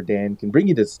 Lara, or Dan can bring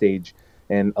you to the stage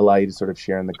and allow you to sort of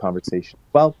share in the conversation.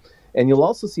 Well, and you'll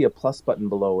also see a plus button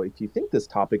below. If you think this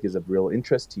topic is of real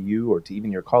interest to you or to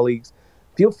even your colleagues,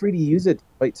 feel free to use it to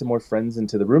invite some more friends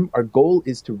into the room. Our goal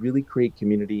is to really create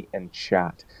community and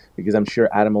chat, because I'm sure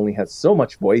Adam only has so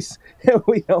much voice, and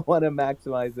we don't want to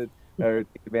maximize it or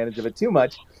take advantage of it too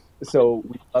much. So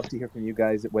we'd love to hear from you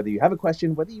guys, whether you have a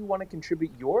question, whether you want to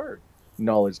contribute your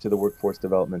knowledge to the workforce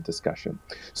development discussion.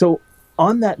 So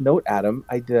on that note, Adam,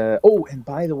 and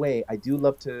by the way, I do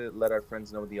love to let our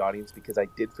friends know in the audience, because I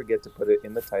did forget to put it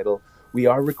in the title. We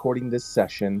are recording this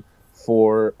session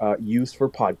for use for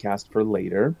podcast for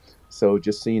later. So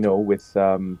just so you know, with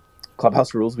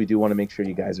Clubhouse rules, we do want to make sure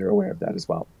you guys are aware of that as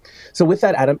well. So with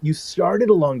that, Adam, you started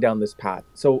along down this path.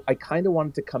 So I kind of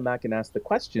wanted to come back and ask the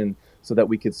question so that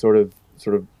we could sort of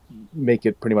make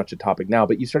it pretty much a topic now.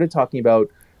 But you started talking about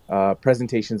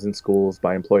presentations in schools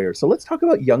by employers. So let's talk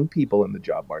about young people in the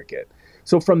job market.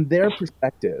 So from their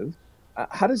perspective,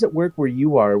 how does it work where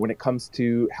you are when it comes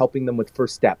to helping them with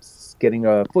first steps, getting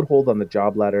a foothold on the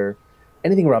job ladder,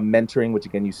 anything around mentoring, which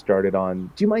again you started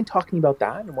on? Do you mind talking about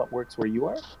that and what works where you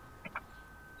are?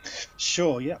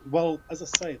 Sure. Yeah. Well, as I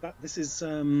say, that this is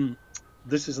an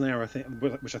area I think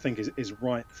which I think is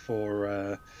right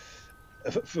for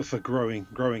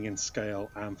growing in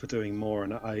scale and for doing more.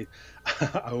 And I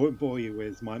I won't bore you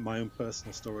with my own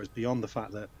personal stories beyond the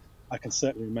fact that I can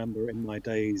certainly remember in my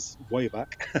days way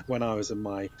back when I was at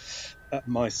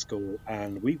my school,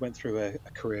 and we went through a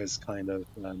careers kind of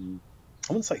I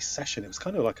wouldn't say session. It was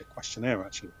kind of like a questionnaire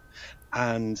actually,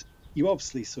 and you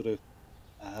obviously sort of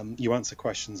you answer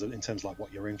questions in terms of like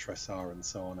what your interests are and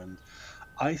so on. And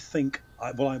I think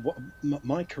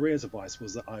my career's advice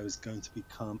was that I was going to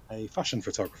become a fashion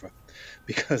photographer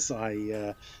because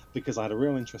because I had a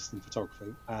real interest in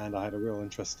photography and I had a real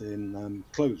interest in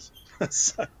clothes,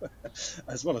 so,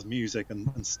 as well as music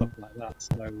and stuff like that.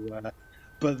 So,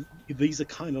 but these are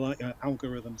kind of like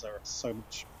algorithms are so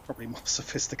much probably more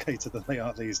sophisticated than they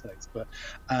are these days. But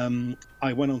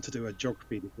I went on to do a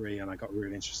geography degree and I got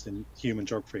really interested in human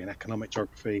geography and economic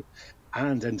geography,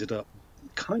 and ended up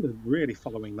kind of really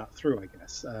following that through, I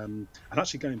guess. And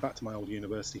actually going back to my old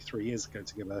university 3 years ago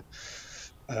to give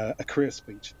a career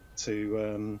speech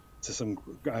to some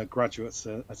graduates,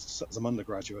 some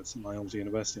undergraduates at my old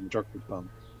university in the geography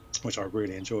department, which I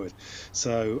really enjoyed.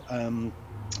 So,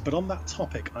 but on that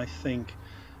topic, I think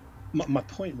my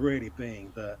point really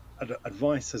being that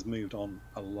advice has moved on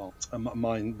a lot, and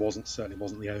mine certainly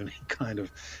wasn't the only kind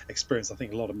of experience. I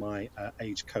think a lot of my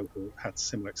age cohort had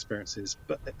similar experiences,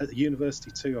 but at the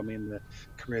university too. I mean, the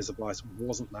careers advice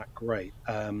wasn't that great.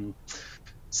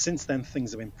 Since then,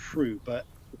 things have improved, but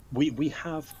we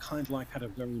have kind of like had a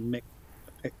very mixed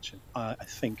picture, I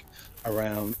think,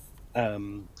 around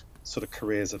sort of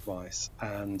careers advice,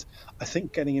 and I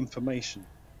think getting information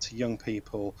to young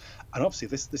people, and obviously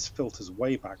this filters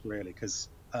way back really, because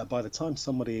by the time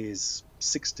somebody is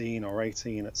 16 or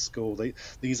 18 at school,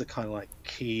 these are kind of like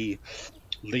key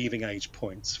leaving age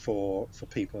points for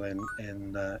people in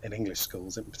English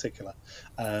schools in particular,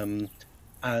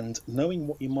 and knowing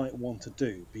what you might want to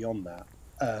do beyond that,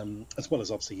 as well as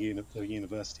obviously the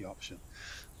university option.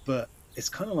 But it's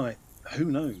kind of like, who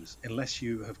knows, unless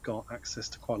you have got access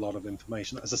to quite a lot of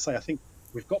information. As I say, I think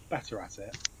we've got better at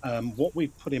it. What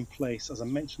we've put in place, as I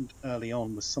mentioned early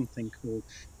on, was something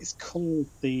it's called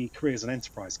the Careers and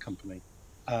Enterprise Company.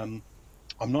 I'm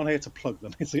not here to plug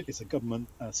them. It's a government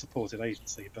supported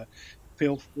agency, but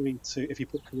feel free to, if you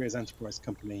put Careers Enterprise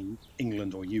Company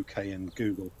England or UK in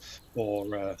Google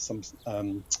or some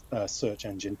search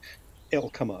engine, it'll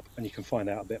come up and you can find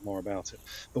out a bit more about it.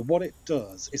 But what it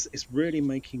does is really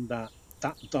making that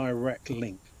direct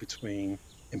link between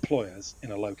employers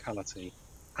in a locality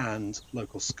and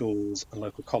local schools and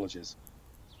local colleges,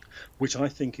 which I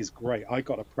think is great. I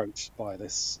got approached by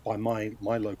my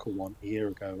local one a year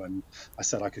ago, and I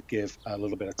said I could give a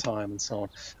little bit of time and so on.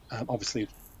 Obviously,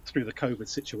 through the COVID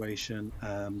situation,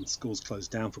 schools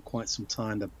closed down for quite some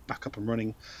time. They're back up and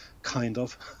running, kind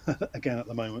of, again at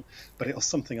the moment. But it was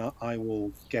something I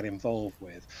will get involved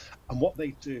with. And what they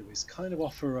do is kind of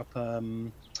offer up.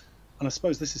 And I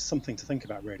suppose this is something to think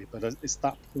about, really, but it's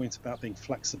that point about being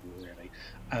flexible, really,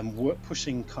 and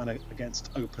pushing kind of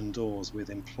against open doors with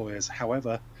employers,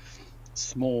 however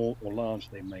small or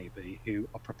large they may be, who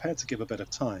are prepared to give a bit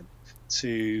of time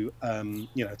to,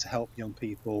 to help young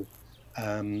people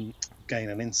gain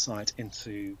an insight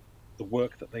into the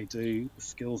work that they do, the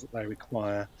skills that they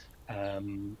require,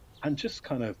 and just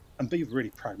kind of and be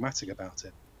really pragmatic about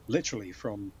it. Literally,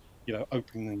 from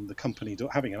opening the company door,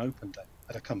 having an open day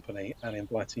at a company, and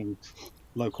inviting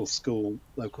local school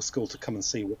to come and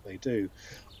see what they do,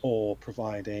 or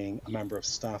providing a member of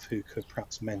staff who could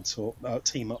perhaps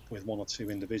team up with one or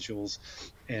two individuals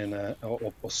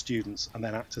or students, and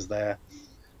then act as their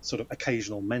sort of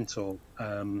occasional mentor,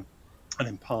 and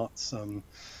impart some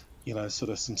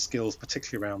sort of some skills,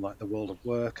 particularly around like the world of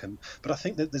work. But I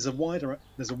think that there's a wider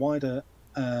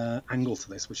angle to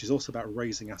this, which is also about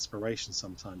raising aspirations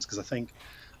sometimes, because I think,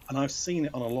 and I've seen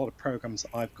it on a lot of programs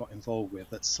that I've got involved with,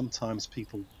 that sometimes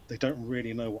people, they don't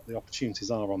really know what the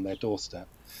opportunities are on their doorstep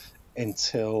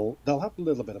until they'll have a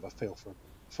little bit of a feel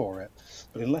for it.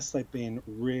 But unless they've been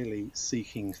really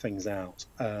seeking things out,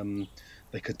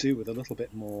 they could do with a little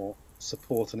bit more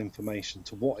support and information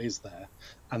to what is there.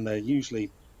 And they're usually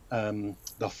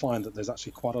they'll find that there's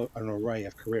actually quite an array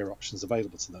of career options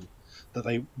available to them that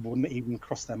they wouldn't even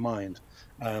cross their mind.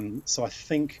 So I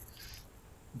think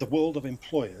the world of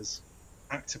employers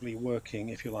actively working,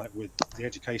 if you like, with the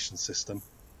education system,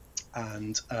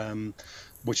 and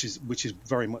which is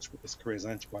very much what this careers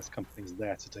and enterprise company is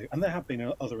there to do. And there have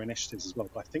been other initiatives as well,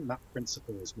 but I think that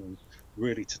principle is one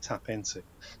really to tap into.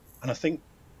 And I think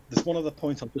there's one other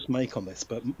point I'll just make on this,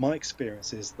 but my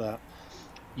experience is that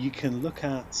you can look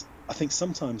at, I think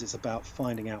sometimes it's about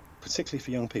finding out, particularly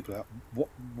for young people,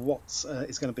 what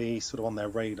is going to be sort of on their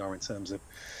radar in terms of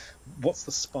what's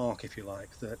the spark, if you like,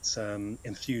 that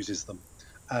enthuses them.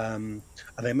 And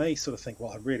they may sort of think,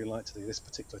 well, I'd really like to do this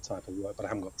particular type of work, but I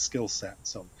haven't got the skill set and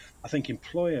so on. I think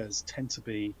employers tend to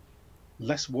be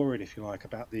less worried, if you like,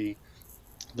 about the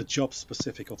job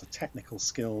specific or the technical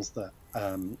skills that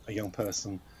a young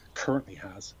person currently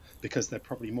has, because they're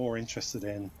probably more interested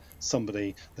in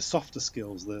somebody, the softer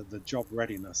skills, the job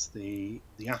readiness, the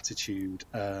attitude,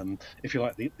 if you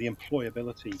like, the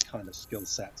employability kind of skill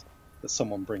set that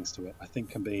someone brings to it, I think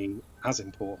can be as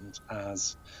important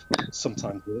as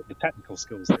sometimes the technical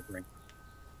skills they bring.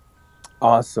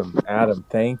 Awesome, Adam.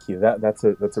 Thank you. That's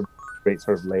a great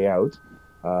sort of layout,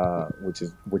 which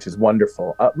is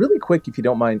wonderful. Really quick, if you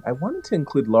don't mind, I wanted to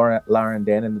include Laura and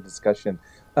Dan in the discussion.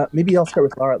 Maybe I'll start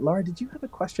with Laura. Laura, did you have a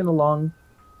question along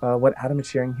what Adam is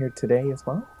sharing here today as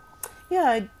well?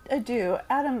 Yeah, I do.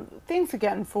 Adam, thanks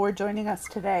again for joining us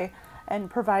today and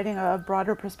providing a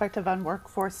broader perspective on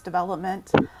workforce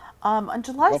development. On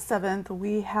July 7th,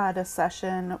 we had a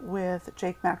session with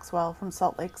Jake Maxwell from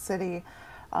Salt Lake City.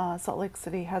 Salt Lake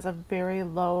City has a very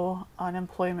low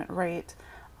unemployment rate,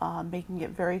 making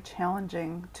it very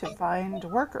challenging to find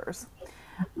workers.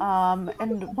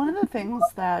 And one of the things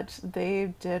that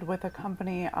they did with a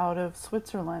company out of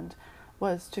Switzerland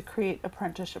was to create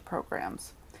apprenticeship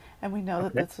programs. And we know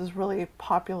that this is really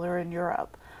popular in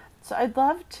Europe. So I'd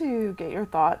love to get your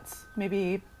thoughts,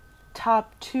 maybe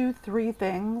top 2-3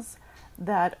 things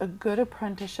that a good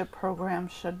apprenticeship program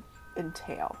should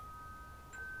entail.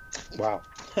 Wow.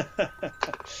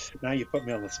 Now you put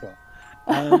me on the spot.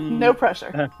 No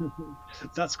pressure.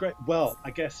 That's great. Well, I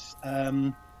guess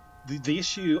the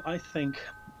issue, I think,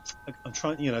 I'm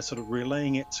trying, sort of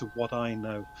relaying it to what I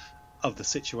know of the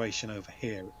situation over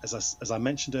here. As I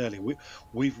mentioned earlier,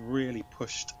 we've really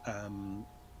pushed.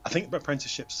 I think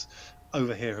apprenticeships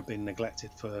over here have been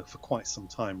neglected for quite some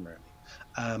time, really.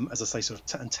 As I say, sort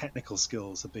of and technical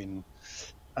skills have been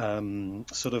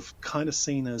sort of kind of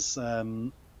seen as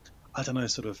I don't know,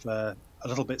 sort of a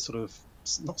little bit sort of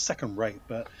not second rate,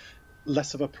 but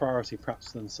less of a priority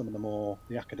perhaps than some of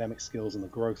the academic skills and the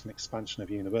growth and expansion of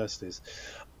universities.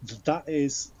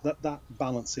 That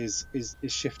balance is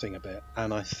shifting a bit,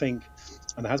 and I think,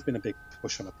 and there has been a big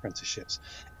push on apprenticeships.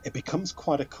 It becomes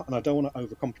quite and I don't want to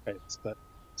overcomplicate this, but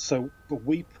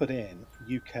we put in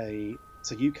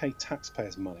UK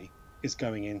taxpayers' money is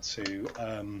going into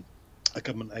a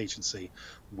government agency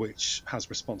which has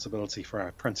responsibility for our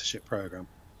apprenticeship program.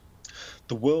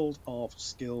 The world of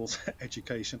skills,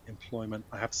 education, employment,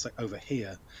 I have to say, over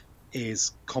here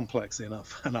is complex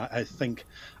enough, and I think,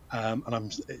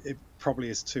 it probably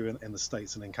is too in the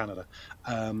States and in Canada.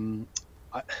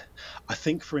 I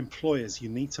think for employers, you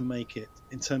need to make it,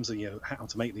 in terms of how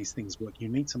to make these things work, you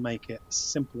need to make it as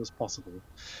simple as possible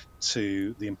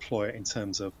to the employer in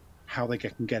terms of how they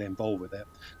can get involved with it,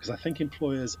 because I think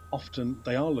employers often,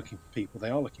 they are looking for people, they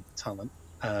are looking for talent.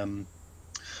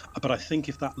 But I think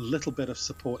if that little bit of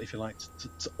support, if you like,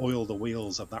 to oil the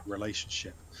wheels of that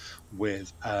relationship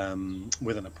with an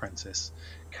apprentice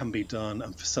can be done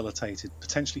and facilitated,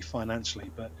 potentially financially,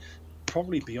 but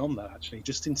probably beyond that, actually,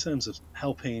 just in terms of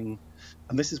helping.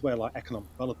 And this is where like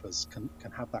economic developers can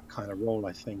have that kind of role,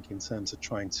 I think, in terms of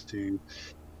trying to,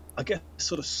 I guess,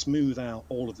 sort of smooth out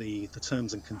all of the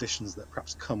terms and conditions that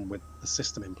perhaps come with the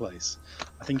system in place.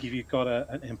 I think if you've got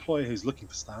an employer who's looking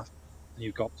for staff, and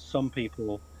you've got some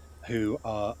people who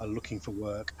are looking for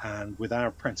work, and with our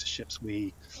apprenticeships,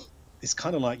 it's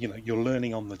kind of like, you're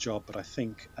learning on the job, but I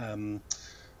think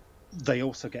they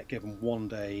also get given one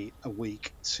day a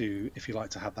week to, if you like,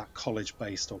 to have that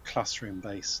college-based or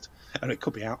classroom-based, and it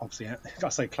could be out, obviously, I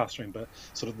say classroom, but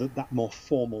sort of that more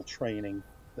formal training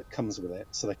that comes with it,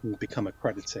 so they can become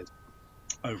accredited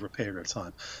over a period of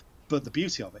time. But the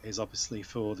beauty of it is, obviously,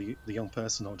 for the young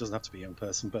person, or it doesn't have to be a young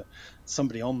person, but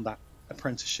somebody on that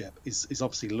apprenticeship is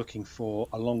obviously looking for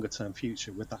a longer term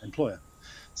future with that employer.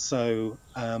 So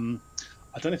I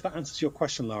don't know if that answers your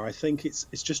question, Laura. I think it's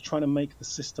just trying to make the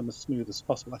system as smooth as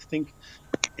possible. I think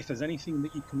if there's anything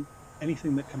that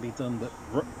can be done that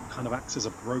kind of acts as a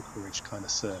brokerage kind of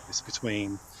service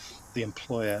between the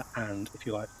employer and, if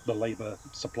you like, the labour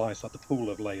suppliers, like the pool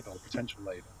of labour or potential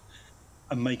labour,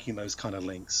 and making those kind of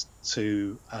links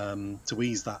to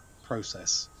ease that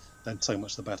process, then so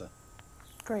much the better.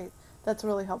 Great. That's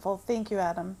really helpful. Thank you,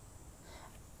 Adam.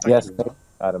 Thank Yes, you, thank Laura.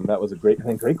 you, Adam. That was a great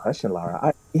question,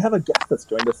 Lara. We have a guest that's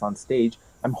joined us on stage.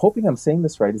 I'm hoping I'm saying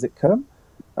this right. Is it Karam?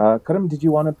 Karam, did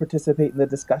you want to participate in the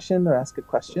discussion or ask a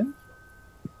question?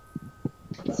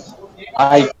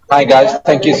 Hi guys.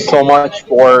 Thank you so much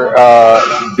for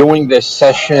doing this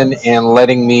session and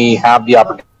letting me have the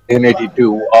opportunity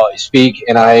to speak.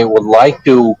 And I would like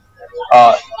to,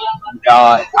 uh,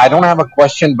 I don't have a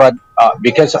question, but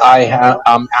because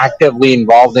I'm actively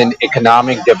involved in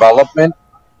economic development,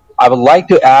 I would like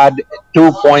to add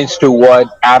 2 points to what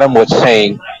Adam was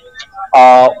saying.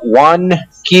 One,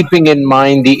 keeping in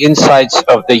mind the insights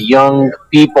of the young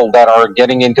people that are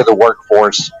getting into the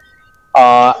workforce.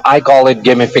 I call it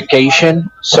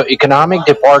gamification. So economic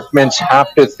departments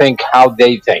have to think how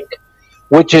they think,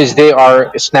 which is they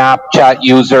are Snapchat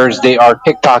users, they are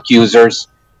TikTok users.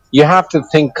 You have to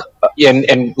think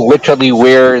and literally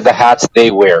wear the hats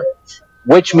they wear,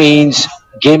 which means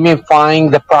gamifying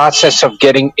the process of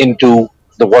getting into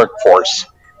the workforce.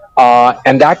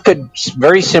 And that could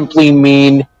very simply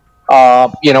mean,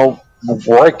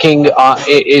 working,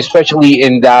 especially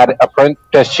in that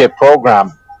apprenticeship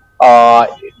program, uh,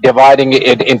 dividing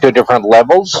it into different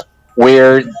levels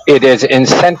where it is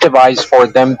incentivized for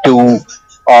them to,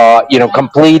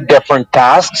 complete different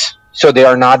tasks so they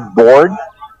are not bored,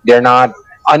 they're not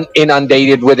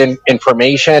inundated with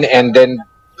information, and then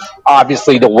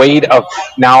obviously the weight of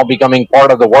now becoming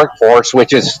part of the workforce,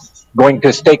 which is going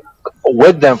to stick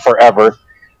with them forever,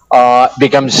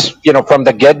 becomes, from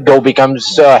the get go,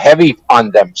 becomes heavy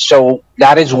on them. So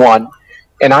that is one.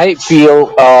 And I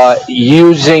feel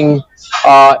using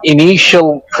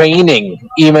initial training,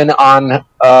 even on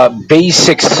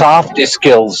basic soft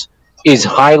skills, is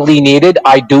highly needed.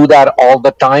 I do that all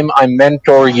the time. I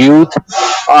mentor youth,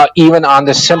 even on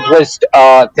the simplest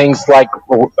things like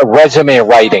resume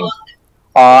writing.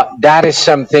 That is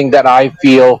something that I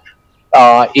feel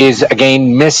is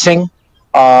again missing,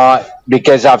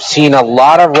 because I've seen a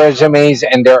lot of resumes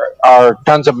and there are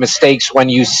tons of mistakes when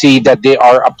you see that they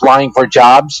are applying for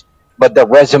jobs, but the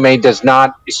resume does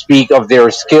not speak of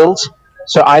their skills.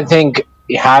 So I think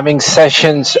having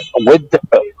sessions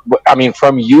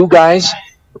from you guys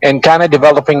and kind of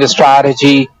developing a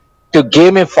strategy to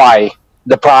gamify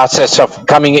the process of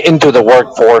coming into the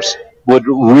workforce would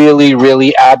really,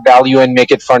 really add value and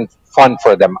make it fun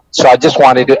for them. So I just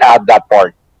wanted to add that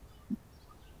part.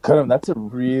 Karam, that's a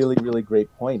really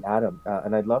great point, Adam.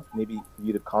 And I'd love maybe for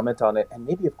you to comment on it, and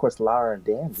maybe, of course, Lara and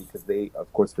Dan, because they,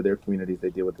 of course, for their communities, they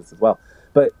deal with this as well.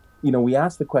 But, we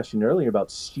asked the question earlier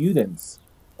about students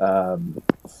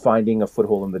finding a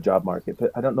foothold in the job market,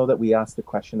 but I don't know that we asked the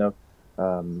question of,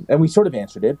 and we sort of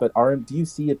answered it, but do you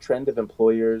see a trend of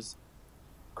employers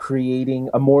creating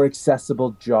a more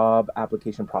accessible job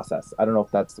application process? I don't know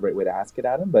if that's the right way to ask it,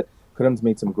 Adam, but Karam's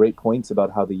made some great points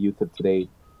about how the youth of today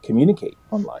communicate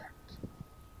online.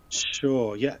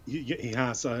 Sure. Yeah, he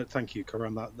has. Thank you,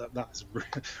 Karam. That's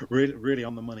really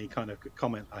on the money kind of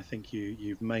comment. I think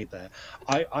you've made there.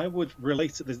 I would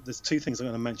relate to. There's two things I'm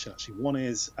going to mention actually. One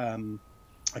is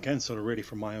again sort of really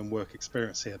from my own work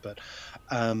experience here, but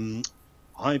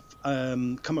I've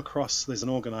come across there's an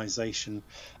organisation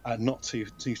not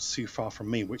too far from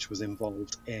me which was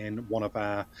involved in one of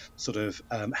our sort of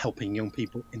helping young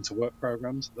people into work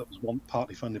programs that was one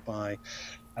partly funded by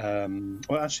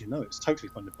well actually no it's totally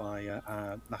funded by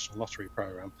our National Lottery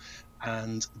program,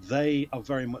 and they are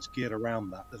very much geared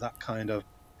around that kind of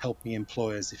helping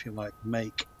employers, if you like,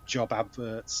 make job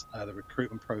adverts, the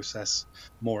recruitment process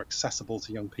more accessible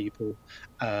to young people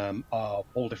of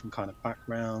all different kind of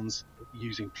backgrounds,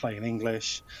 using plain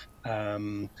English,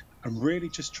 and really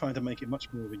just trying to make it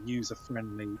much more of a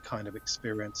user-friendly kind of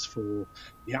experience for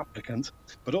the applicant,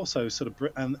 but also sort of,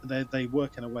 and they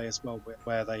work in a way as well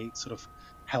where they sort of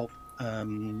help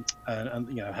and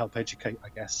help educate, I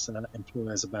guess,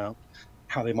 employers about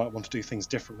how they might want to do things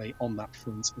differently on that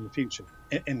front in the future,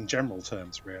 in general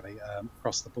terms, really,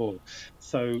 across the board.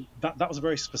 So that was a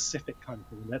very specific kind of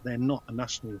thing. They're not a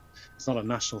national. It's not a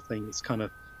national thing. It's kind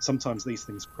of sometimes these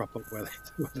things crop up where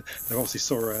they obviously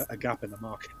saw a gap in the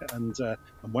market and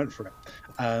went for it.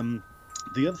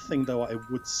 The other thing, though, I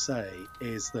would say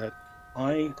is that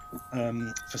I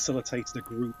facilitated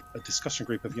a discussion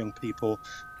group of young people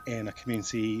in a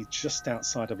community just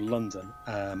outside of London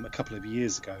a couple of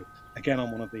years ago. Again,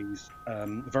 on one of these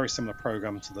very similar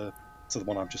program to the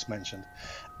one I've just mentioned,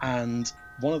 and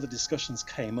one of the discussions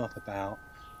came up about,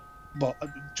 well,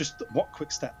 just what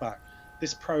quick step back.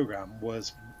 This program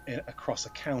was across a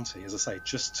county, as I say,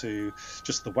 just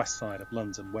the west side of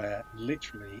London, where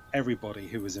literally everybody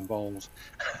who was involved,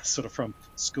 sort of from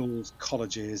schools,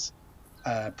 colleges,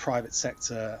 private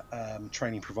sector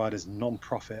training providers,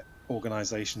 non-profit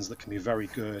organizations that can be very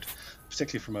good,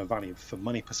 particularly from a value for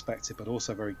money perspective, but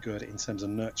also very good in terms of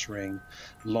nurturing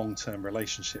long-term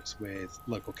relationships with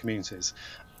local communities.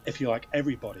 If you like,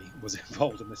 everybody was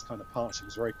involved in this kind of partnership. It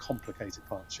was a very complicated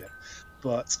partnership,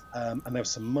 but and there was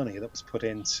some money that was put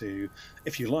into,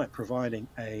 if you like, providing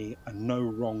a no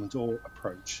wrong door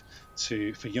approach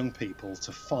for young people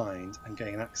to find and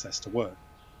gain access to work.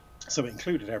 So it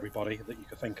included everybody that you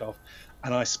could think of.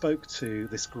 And I spoke to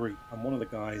this group, and one of the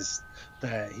guys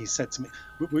there, he said to me,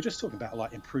 we were just talking about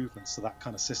like improvements to that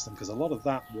kind of system, because a lot of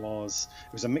that it was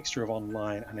a mixture of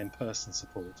online and in-person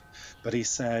support. But he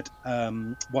said,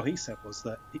 what he said was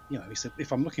that, he said,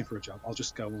 if I'm looking for a job, I'll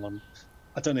just go on.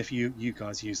 I don't know if you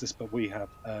guys use this, but we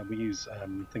use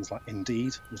things like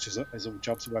Indeed, which is a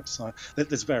jobs website.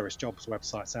 There's various jobs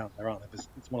websites out there, aren't there? But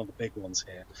it's one of the big ones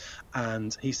here.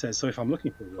 And he says, so if I'm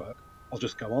looking for work, I'll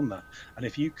just go on that. And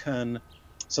if you can,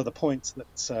 so the point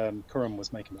that Khurram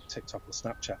was making about TikTok or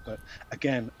Snapchat, but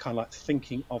again, kind of like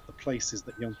thinking of the places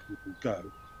that young people go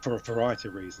for a variety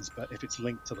of reasons. But if it's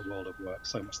linked to the world of work,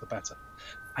 so much the better.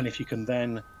 And if you can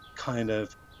then kind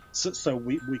of, so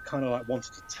we kind of like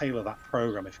wanted to tailor that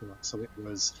program, if you like, so it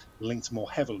was linked more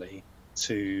heavily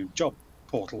to job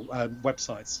portal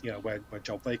websites, where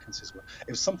job vacancies were.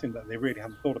 It was something that they really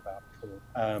hadn't thought about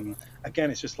before.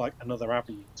 Again, it's just like another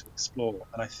avenue to explore,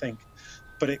 and I think,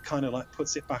 but it kind of like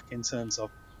puts it back in terms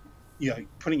of,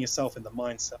 putting yourself in the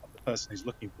mindset of the person who's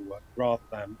looking for work, rather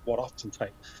than what often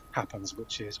happens,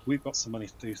 which is we've got some money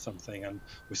to do something, and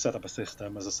we set up a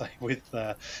system, as I say, with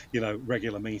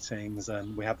regular meetings,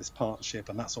 and we have this partnership,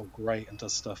 and that's all great and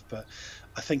does stuff. But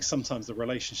I think sometimes the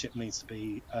relationship needs to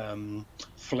be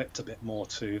flipped a bit more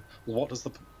to what does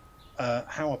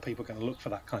how are people going to look for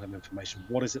that kind of information?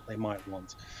 What is it they might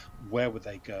want? Where would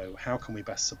they go? How can we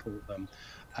best support them?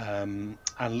 And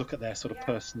look at their sort of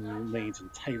personal needs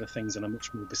and tailor things in a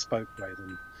much more bespoke way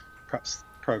than perhaps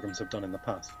programs have done in the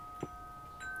past.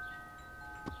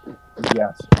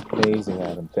 Yes, amazing,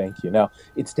 Adam. Thank you. Now,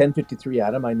 it's 10:53,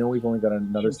 Adam. I know we've only got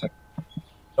another second.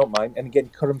 Don't mind. And again,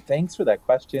 Khurram, thanks for that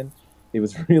question. It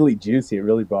was really juicy. It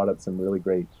really brought up some really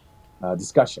great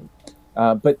discussion.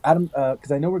 But Adam,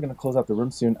 because I know we're going to close out the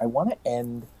room soon, I want to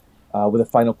end with a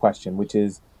final question, which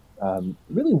is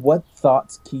really what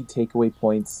thoughts, key takeaway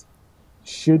points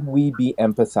should we be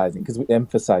emphasizing?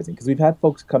 Because we've had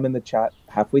folks come in the chat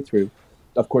halfway through.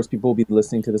 Of course, people will be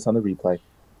listening to this on the replay.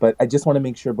 But I just want to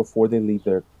make sure before they leave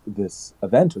this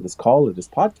event or this call or this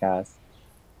podcast,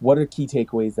 what are key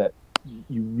takeaways that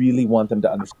you really want them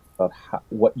to understand about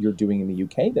what you're doing in the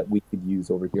UK that we could use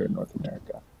over here in North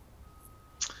America?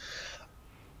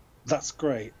 That's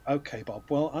great. Okay, Bob.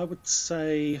 Well, I would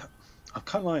say I've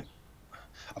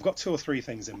got two or three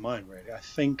things in mind, really. I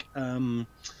think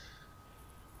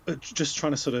just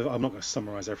trying to sort of, I'm not going to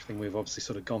summarize everything we've obviously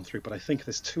sort of gone through, but I think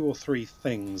there's two or three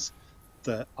things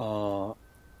that are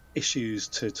issues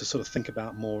to sort of think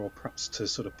about more, or perhaps to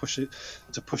sort of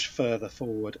push further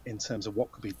forward in terms of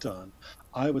what could be done.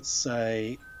 I would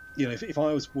say, if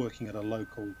I was working at a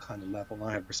local kind of level and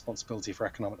I had responsibility for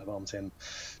economic development in,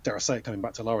 dare I say it, coming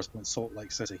back to Laura's point, Salt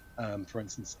Lake City, for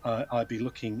instance, I'd be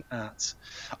looking at,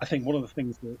 I think one of the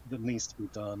things that needs to be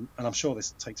done, and I'm sure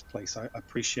this takes place, I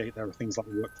appreciate there are things like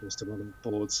the workforce development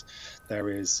boards, there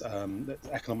is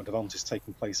economic development is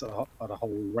taking place at a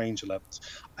whole range of levels.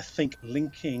 I think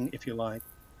linking, if you like,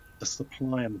 the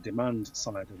supply and the demand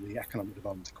side of the economic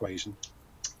development equation,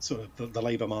 sort of the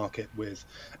labour market with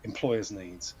employers'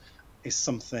 needs, is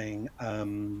something, as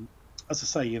I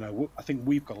say, I think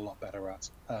we've got a lot better at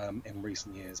in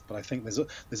recent years, but I think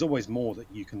there's always more that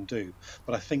you can do.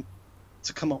 But I think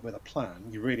to come up with a plan,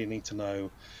 you really need to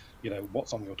know,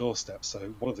 what's on your doorstep.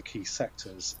 So what are the key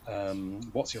sectors?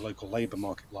 What's your local labour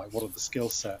market like? What are the skill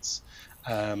sets?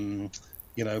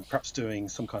 Perhaps doing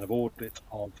some kind of audit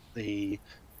of the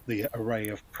array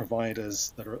of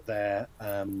providers that are there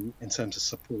in terms of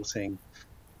supporting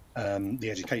the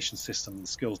education system and the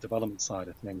skills development side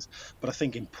of things. But I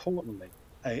think importantly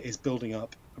is building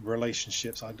up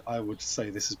relationships. I would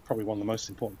say this is probably one of the most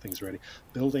important things, really,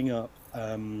 building up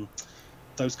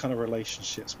those kind of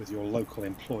relationships with your local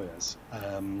employers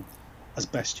as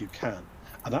best you can.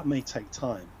 And that may take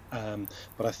time,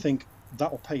 but I think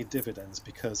that will pay dividends,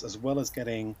 because as well as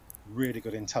getting really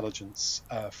good intelligence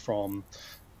from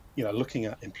looking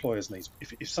at employers' needs.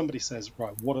 If somebody says,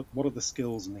 right, what are the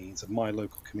skills needs of my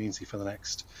local community for the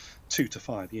next 2 to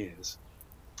 5 years?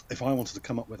 If I wanted to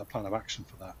come up with a plan of action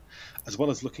for that, as well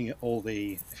as looking at all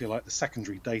the, if you like, the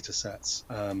secondary data sets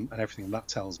and everything that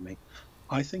tells me,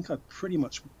 I think I'd pretty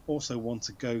much also want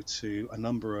to go to a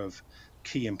number of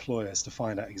key employers to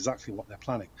find out exactly what they're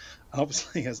planning. And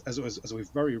obviously, as we've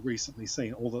very recently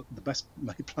seen, all the best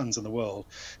made plans in the world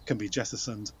can be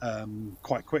jettisoned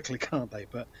quite quickly, can't they?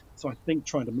 But so I think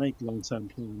trying to make long-term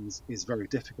plans is very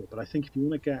difficult. But I think if you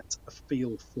want to get a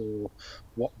feel for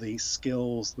what the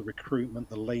skills, the recruitment,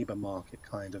 the labour market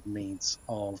kind of needs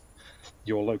of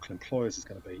your local employers is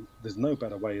going to be, there's no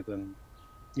better way than,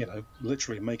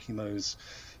 literally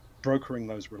brokering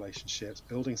those relationships,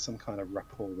 building some kind of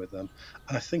rapport with them.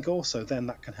 And I think also then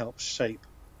that can help shape,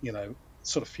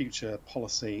 sort of future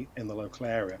policy in the local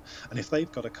area. And if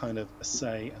they've got a kind of a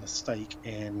say and a stake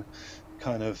in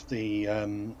kind of the,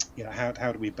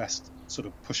 how do we best sort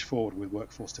of push forward with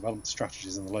workforce development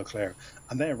strategies in the local area,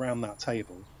 and they're around that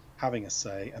table having a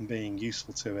say and being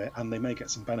useful to it, and they may get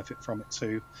some benefit from it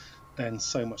too, then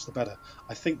so much the better.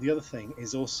 I think the other thing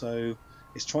is also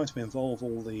is trying to involve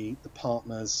all the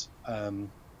partners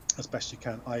as best you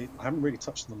can. I haven't really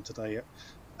touched on them today.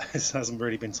 It hasn't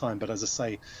really been time, but as I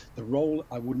say, I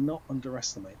would not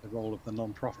underestimate the role of the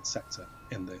non-profit sector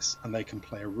in this, and they can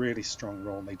play a really strong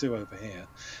role, and they do over here,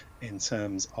 in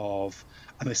terms of,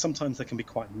 and sometimes they can be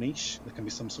quite niche. There can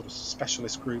be some sort of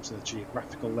specialist groups at a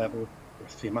geographical level or a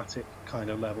thematic kind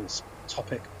of levels,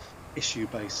 topic,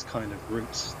 issue-based kind of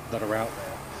groups that are out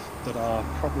there that are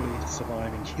probably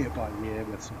surviving year by year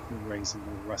with some fundraising and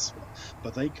all the rest of it.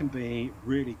 But they can be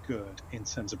really good in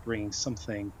terms of bringing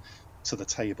something to the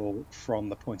table from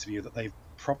the point of view that they've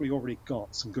probably already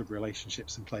got some good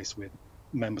relationships in place with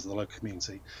members of the local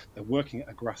community. They're working at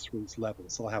a grassroots level,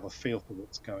 so they have a feel for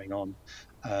what's going on.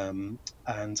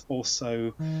 And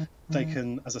also they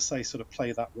can, as I say, sort of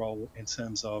play that role in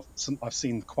terms of I've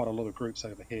seen quite a lot of groups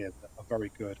over here that are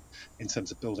very good in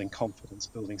terms of building confidence,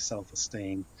 building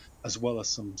self-esteem, as well as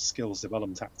some skills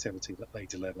development activity that they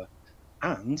deliver.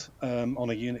 And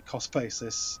on a unit cost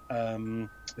basis,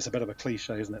 it's a bit of a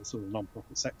cliche, isn't it? Sort of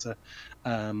non-profit sector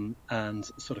and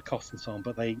sort of costs and so on,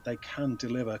 but they can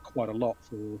deliver quite a lot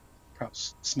for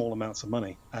perhaps small amounts of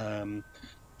money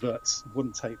that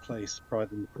wouldn't take place either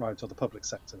in the private or the public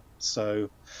sector.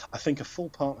 So I think a full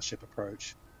partnership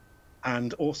approach,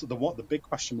 and also the big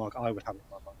question mark I would have in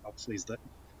my mind, obviously, is that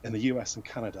in the US and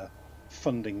Canada, the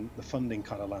funding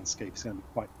kind of landscape is going to be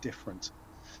quite different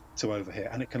to over here,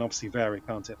 and it can obviously vary,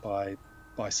 can't it, by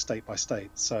state by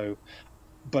state. So,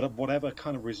 but whatever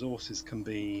kind of resources can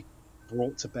be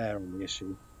brought to bear on the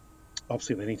issue,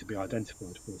 obviously they need to be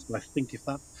identified first. But I think if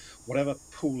whatever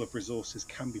pool of resources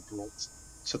can be brought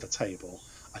to the table,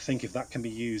 I think if that can be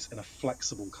used in a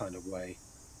flexible kind of way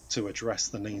to address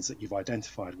the needs that you've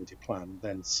identified with your plan,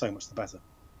 then so much the better.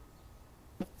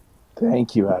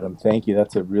 Thank you, Adam. Thank you.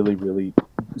 That's a really, really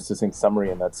succinct summary,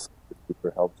 and that's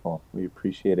super helpful. We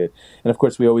appreciate it. And of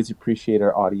course, we always appreciate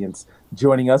our audience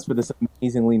joining us for this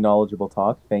amazingly knowledgeable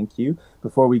talk. Thank you.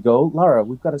 Before we go, Lara,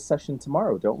 we've got a session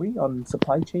tomorrow, don't we, on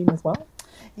supply chain as well?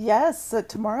 Yes,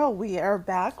 tomorrow we are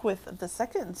back with the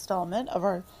second installment of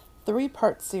our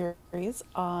 3-part series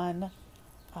on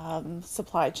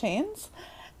supply chains.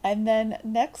 And then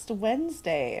next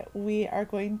Wednesday, we are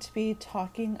going to be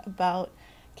talking about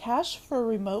cash for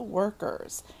remote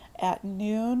workers at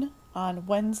noon on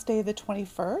Wednesday, the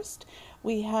 21st.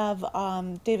 We have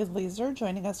David Leeser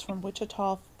joining us from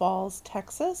Wichita Falls,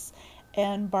 Texas,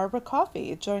 and Barbara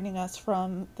Coffey joining us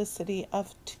from the city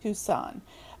of Tucson.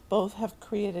 Both have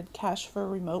created cash for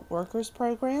remote workers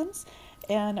programs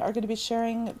and are going to be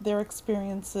sharing their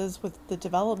experiences with the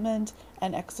development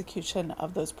and execution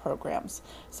of those programs.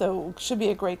 So should be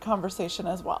a great conversation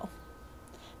as well.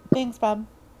 Thanks, Bob.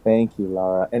 Thank you,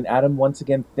 Lara. And Adam, once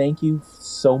again, thank you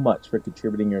so much for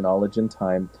contributing your knowledge and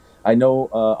time. I know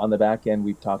on the back end,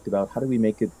 we've talked about how do we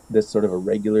make it this sort of a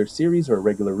regular series or a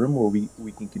regular room where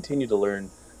we can continue to learn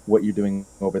what you're doing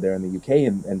over there in the UK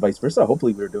and vice versa.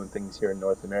 Hopefully we're doing things here in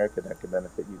North America that can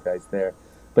benefit you guys there.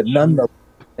 But nonetheless,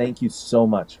 thank you so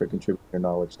much for contributing your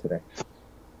knowledge today.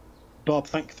 Bob,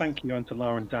 thank you, and to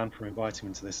Lara and Dan for inviting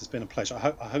me to this. It's been a pleasure.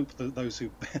 I hope that those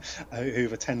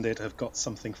who've attended have got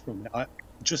something from it.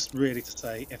 Just really to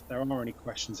say, if there are any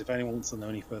questions, if anyone wants to know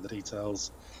any further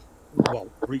details, well,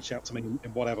 reach out to me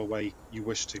in whatever way you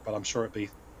wish to. But I'm sure it'd be,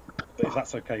 if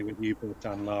that's okay with you, both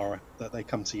Dan and Lara, that they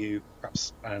come to you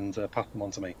perhaps and pass them on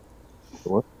to me.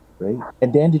 Sure, great.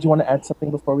 And Dan, did you want to add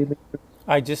something before we leave?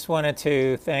 I just wanted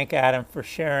to thank Adam for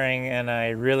sharing, and I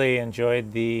really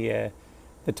enjoyed the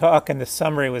talk, and the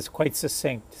summary was quite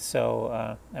succinct.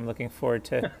 So I'm looking forward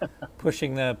to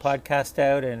pushing the podcast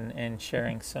out and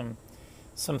sharing some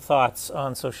thoughts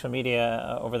on social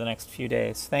media over the next few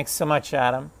days. Thanks so much,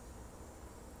 Adam.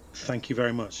 Thank you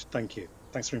very much. Thank you.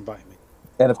 Thanks for inviting me.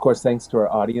 And of course, thanks to our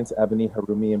audience, Ebony,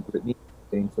 Harumi, and Brittany, for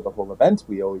staying for the whole event.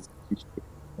 We always appreciate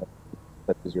it.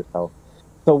 as yourself.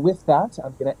 So with that,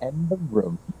 I'm going to end the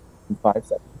room in 5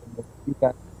 seconds. And we'll see you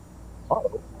guys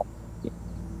tomorrow.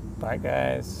 Bye,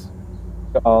 guys.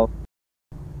 All.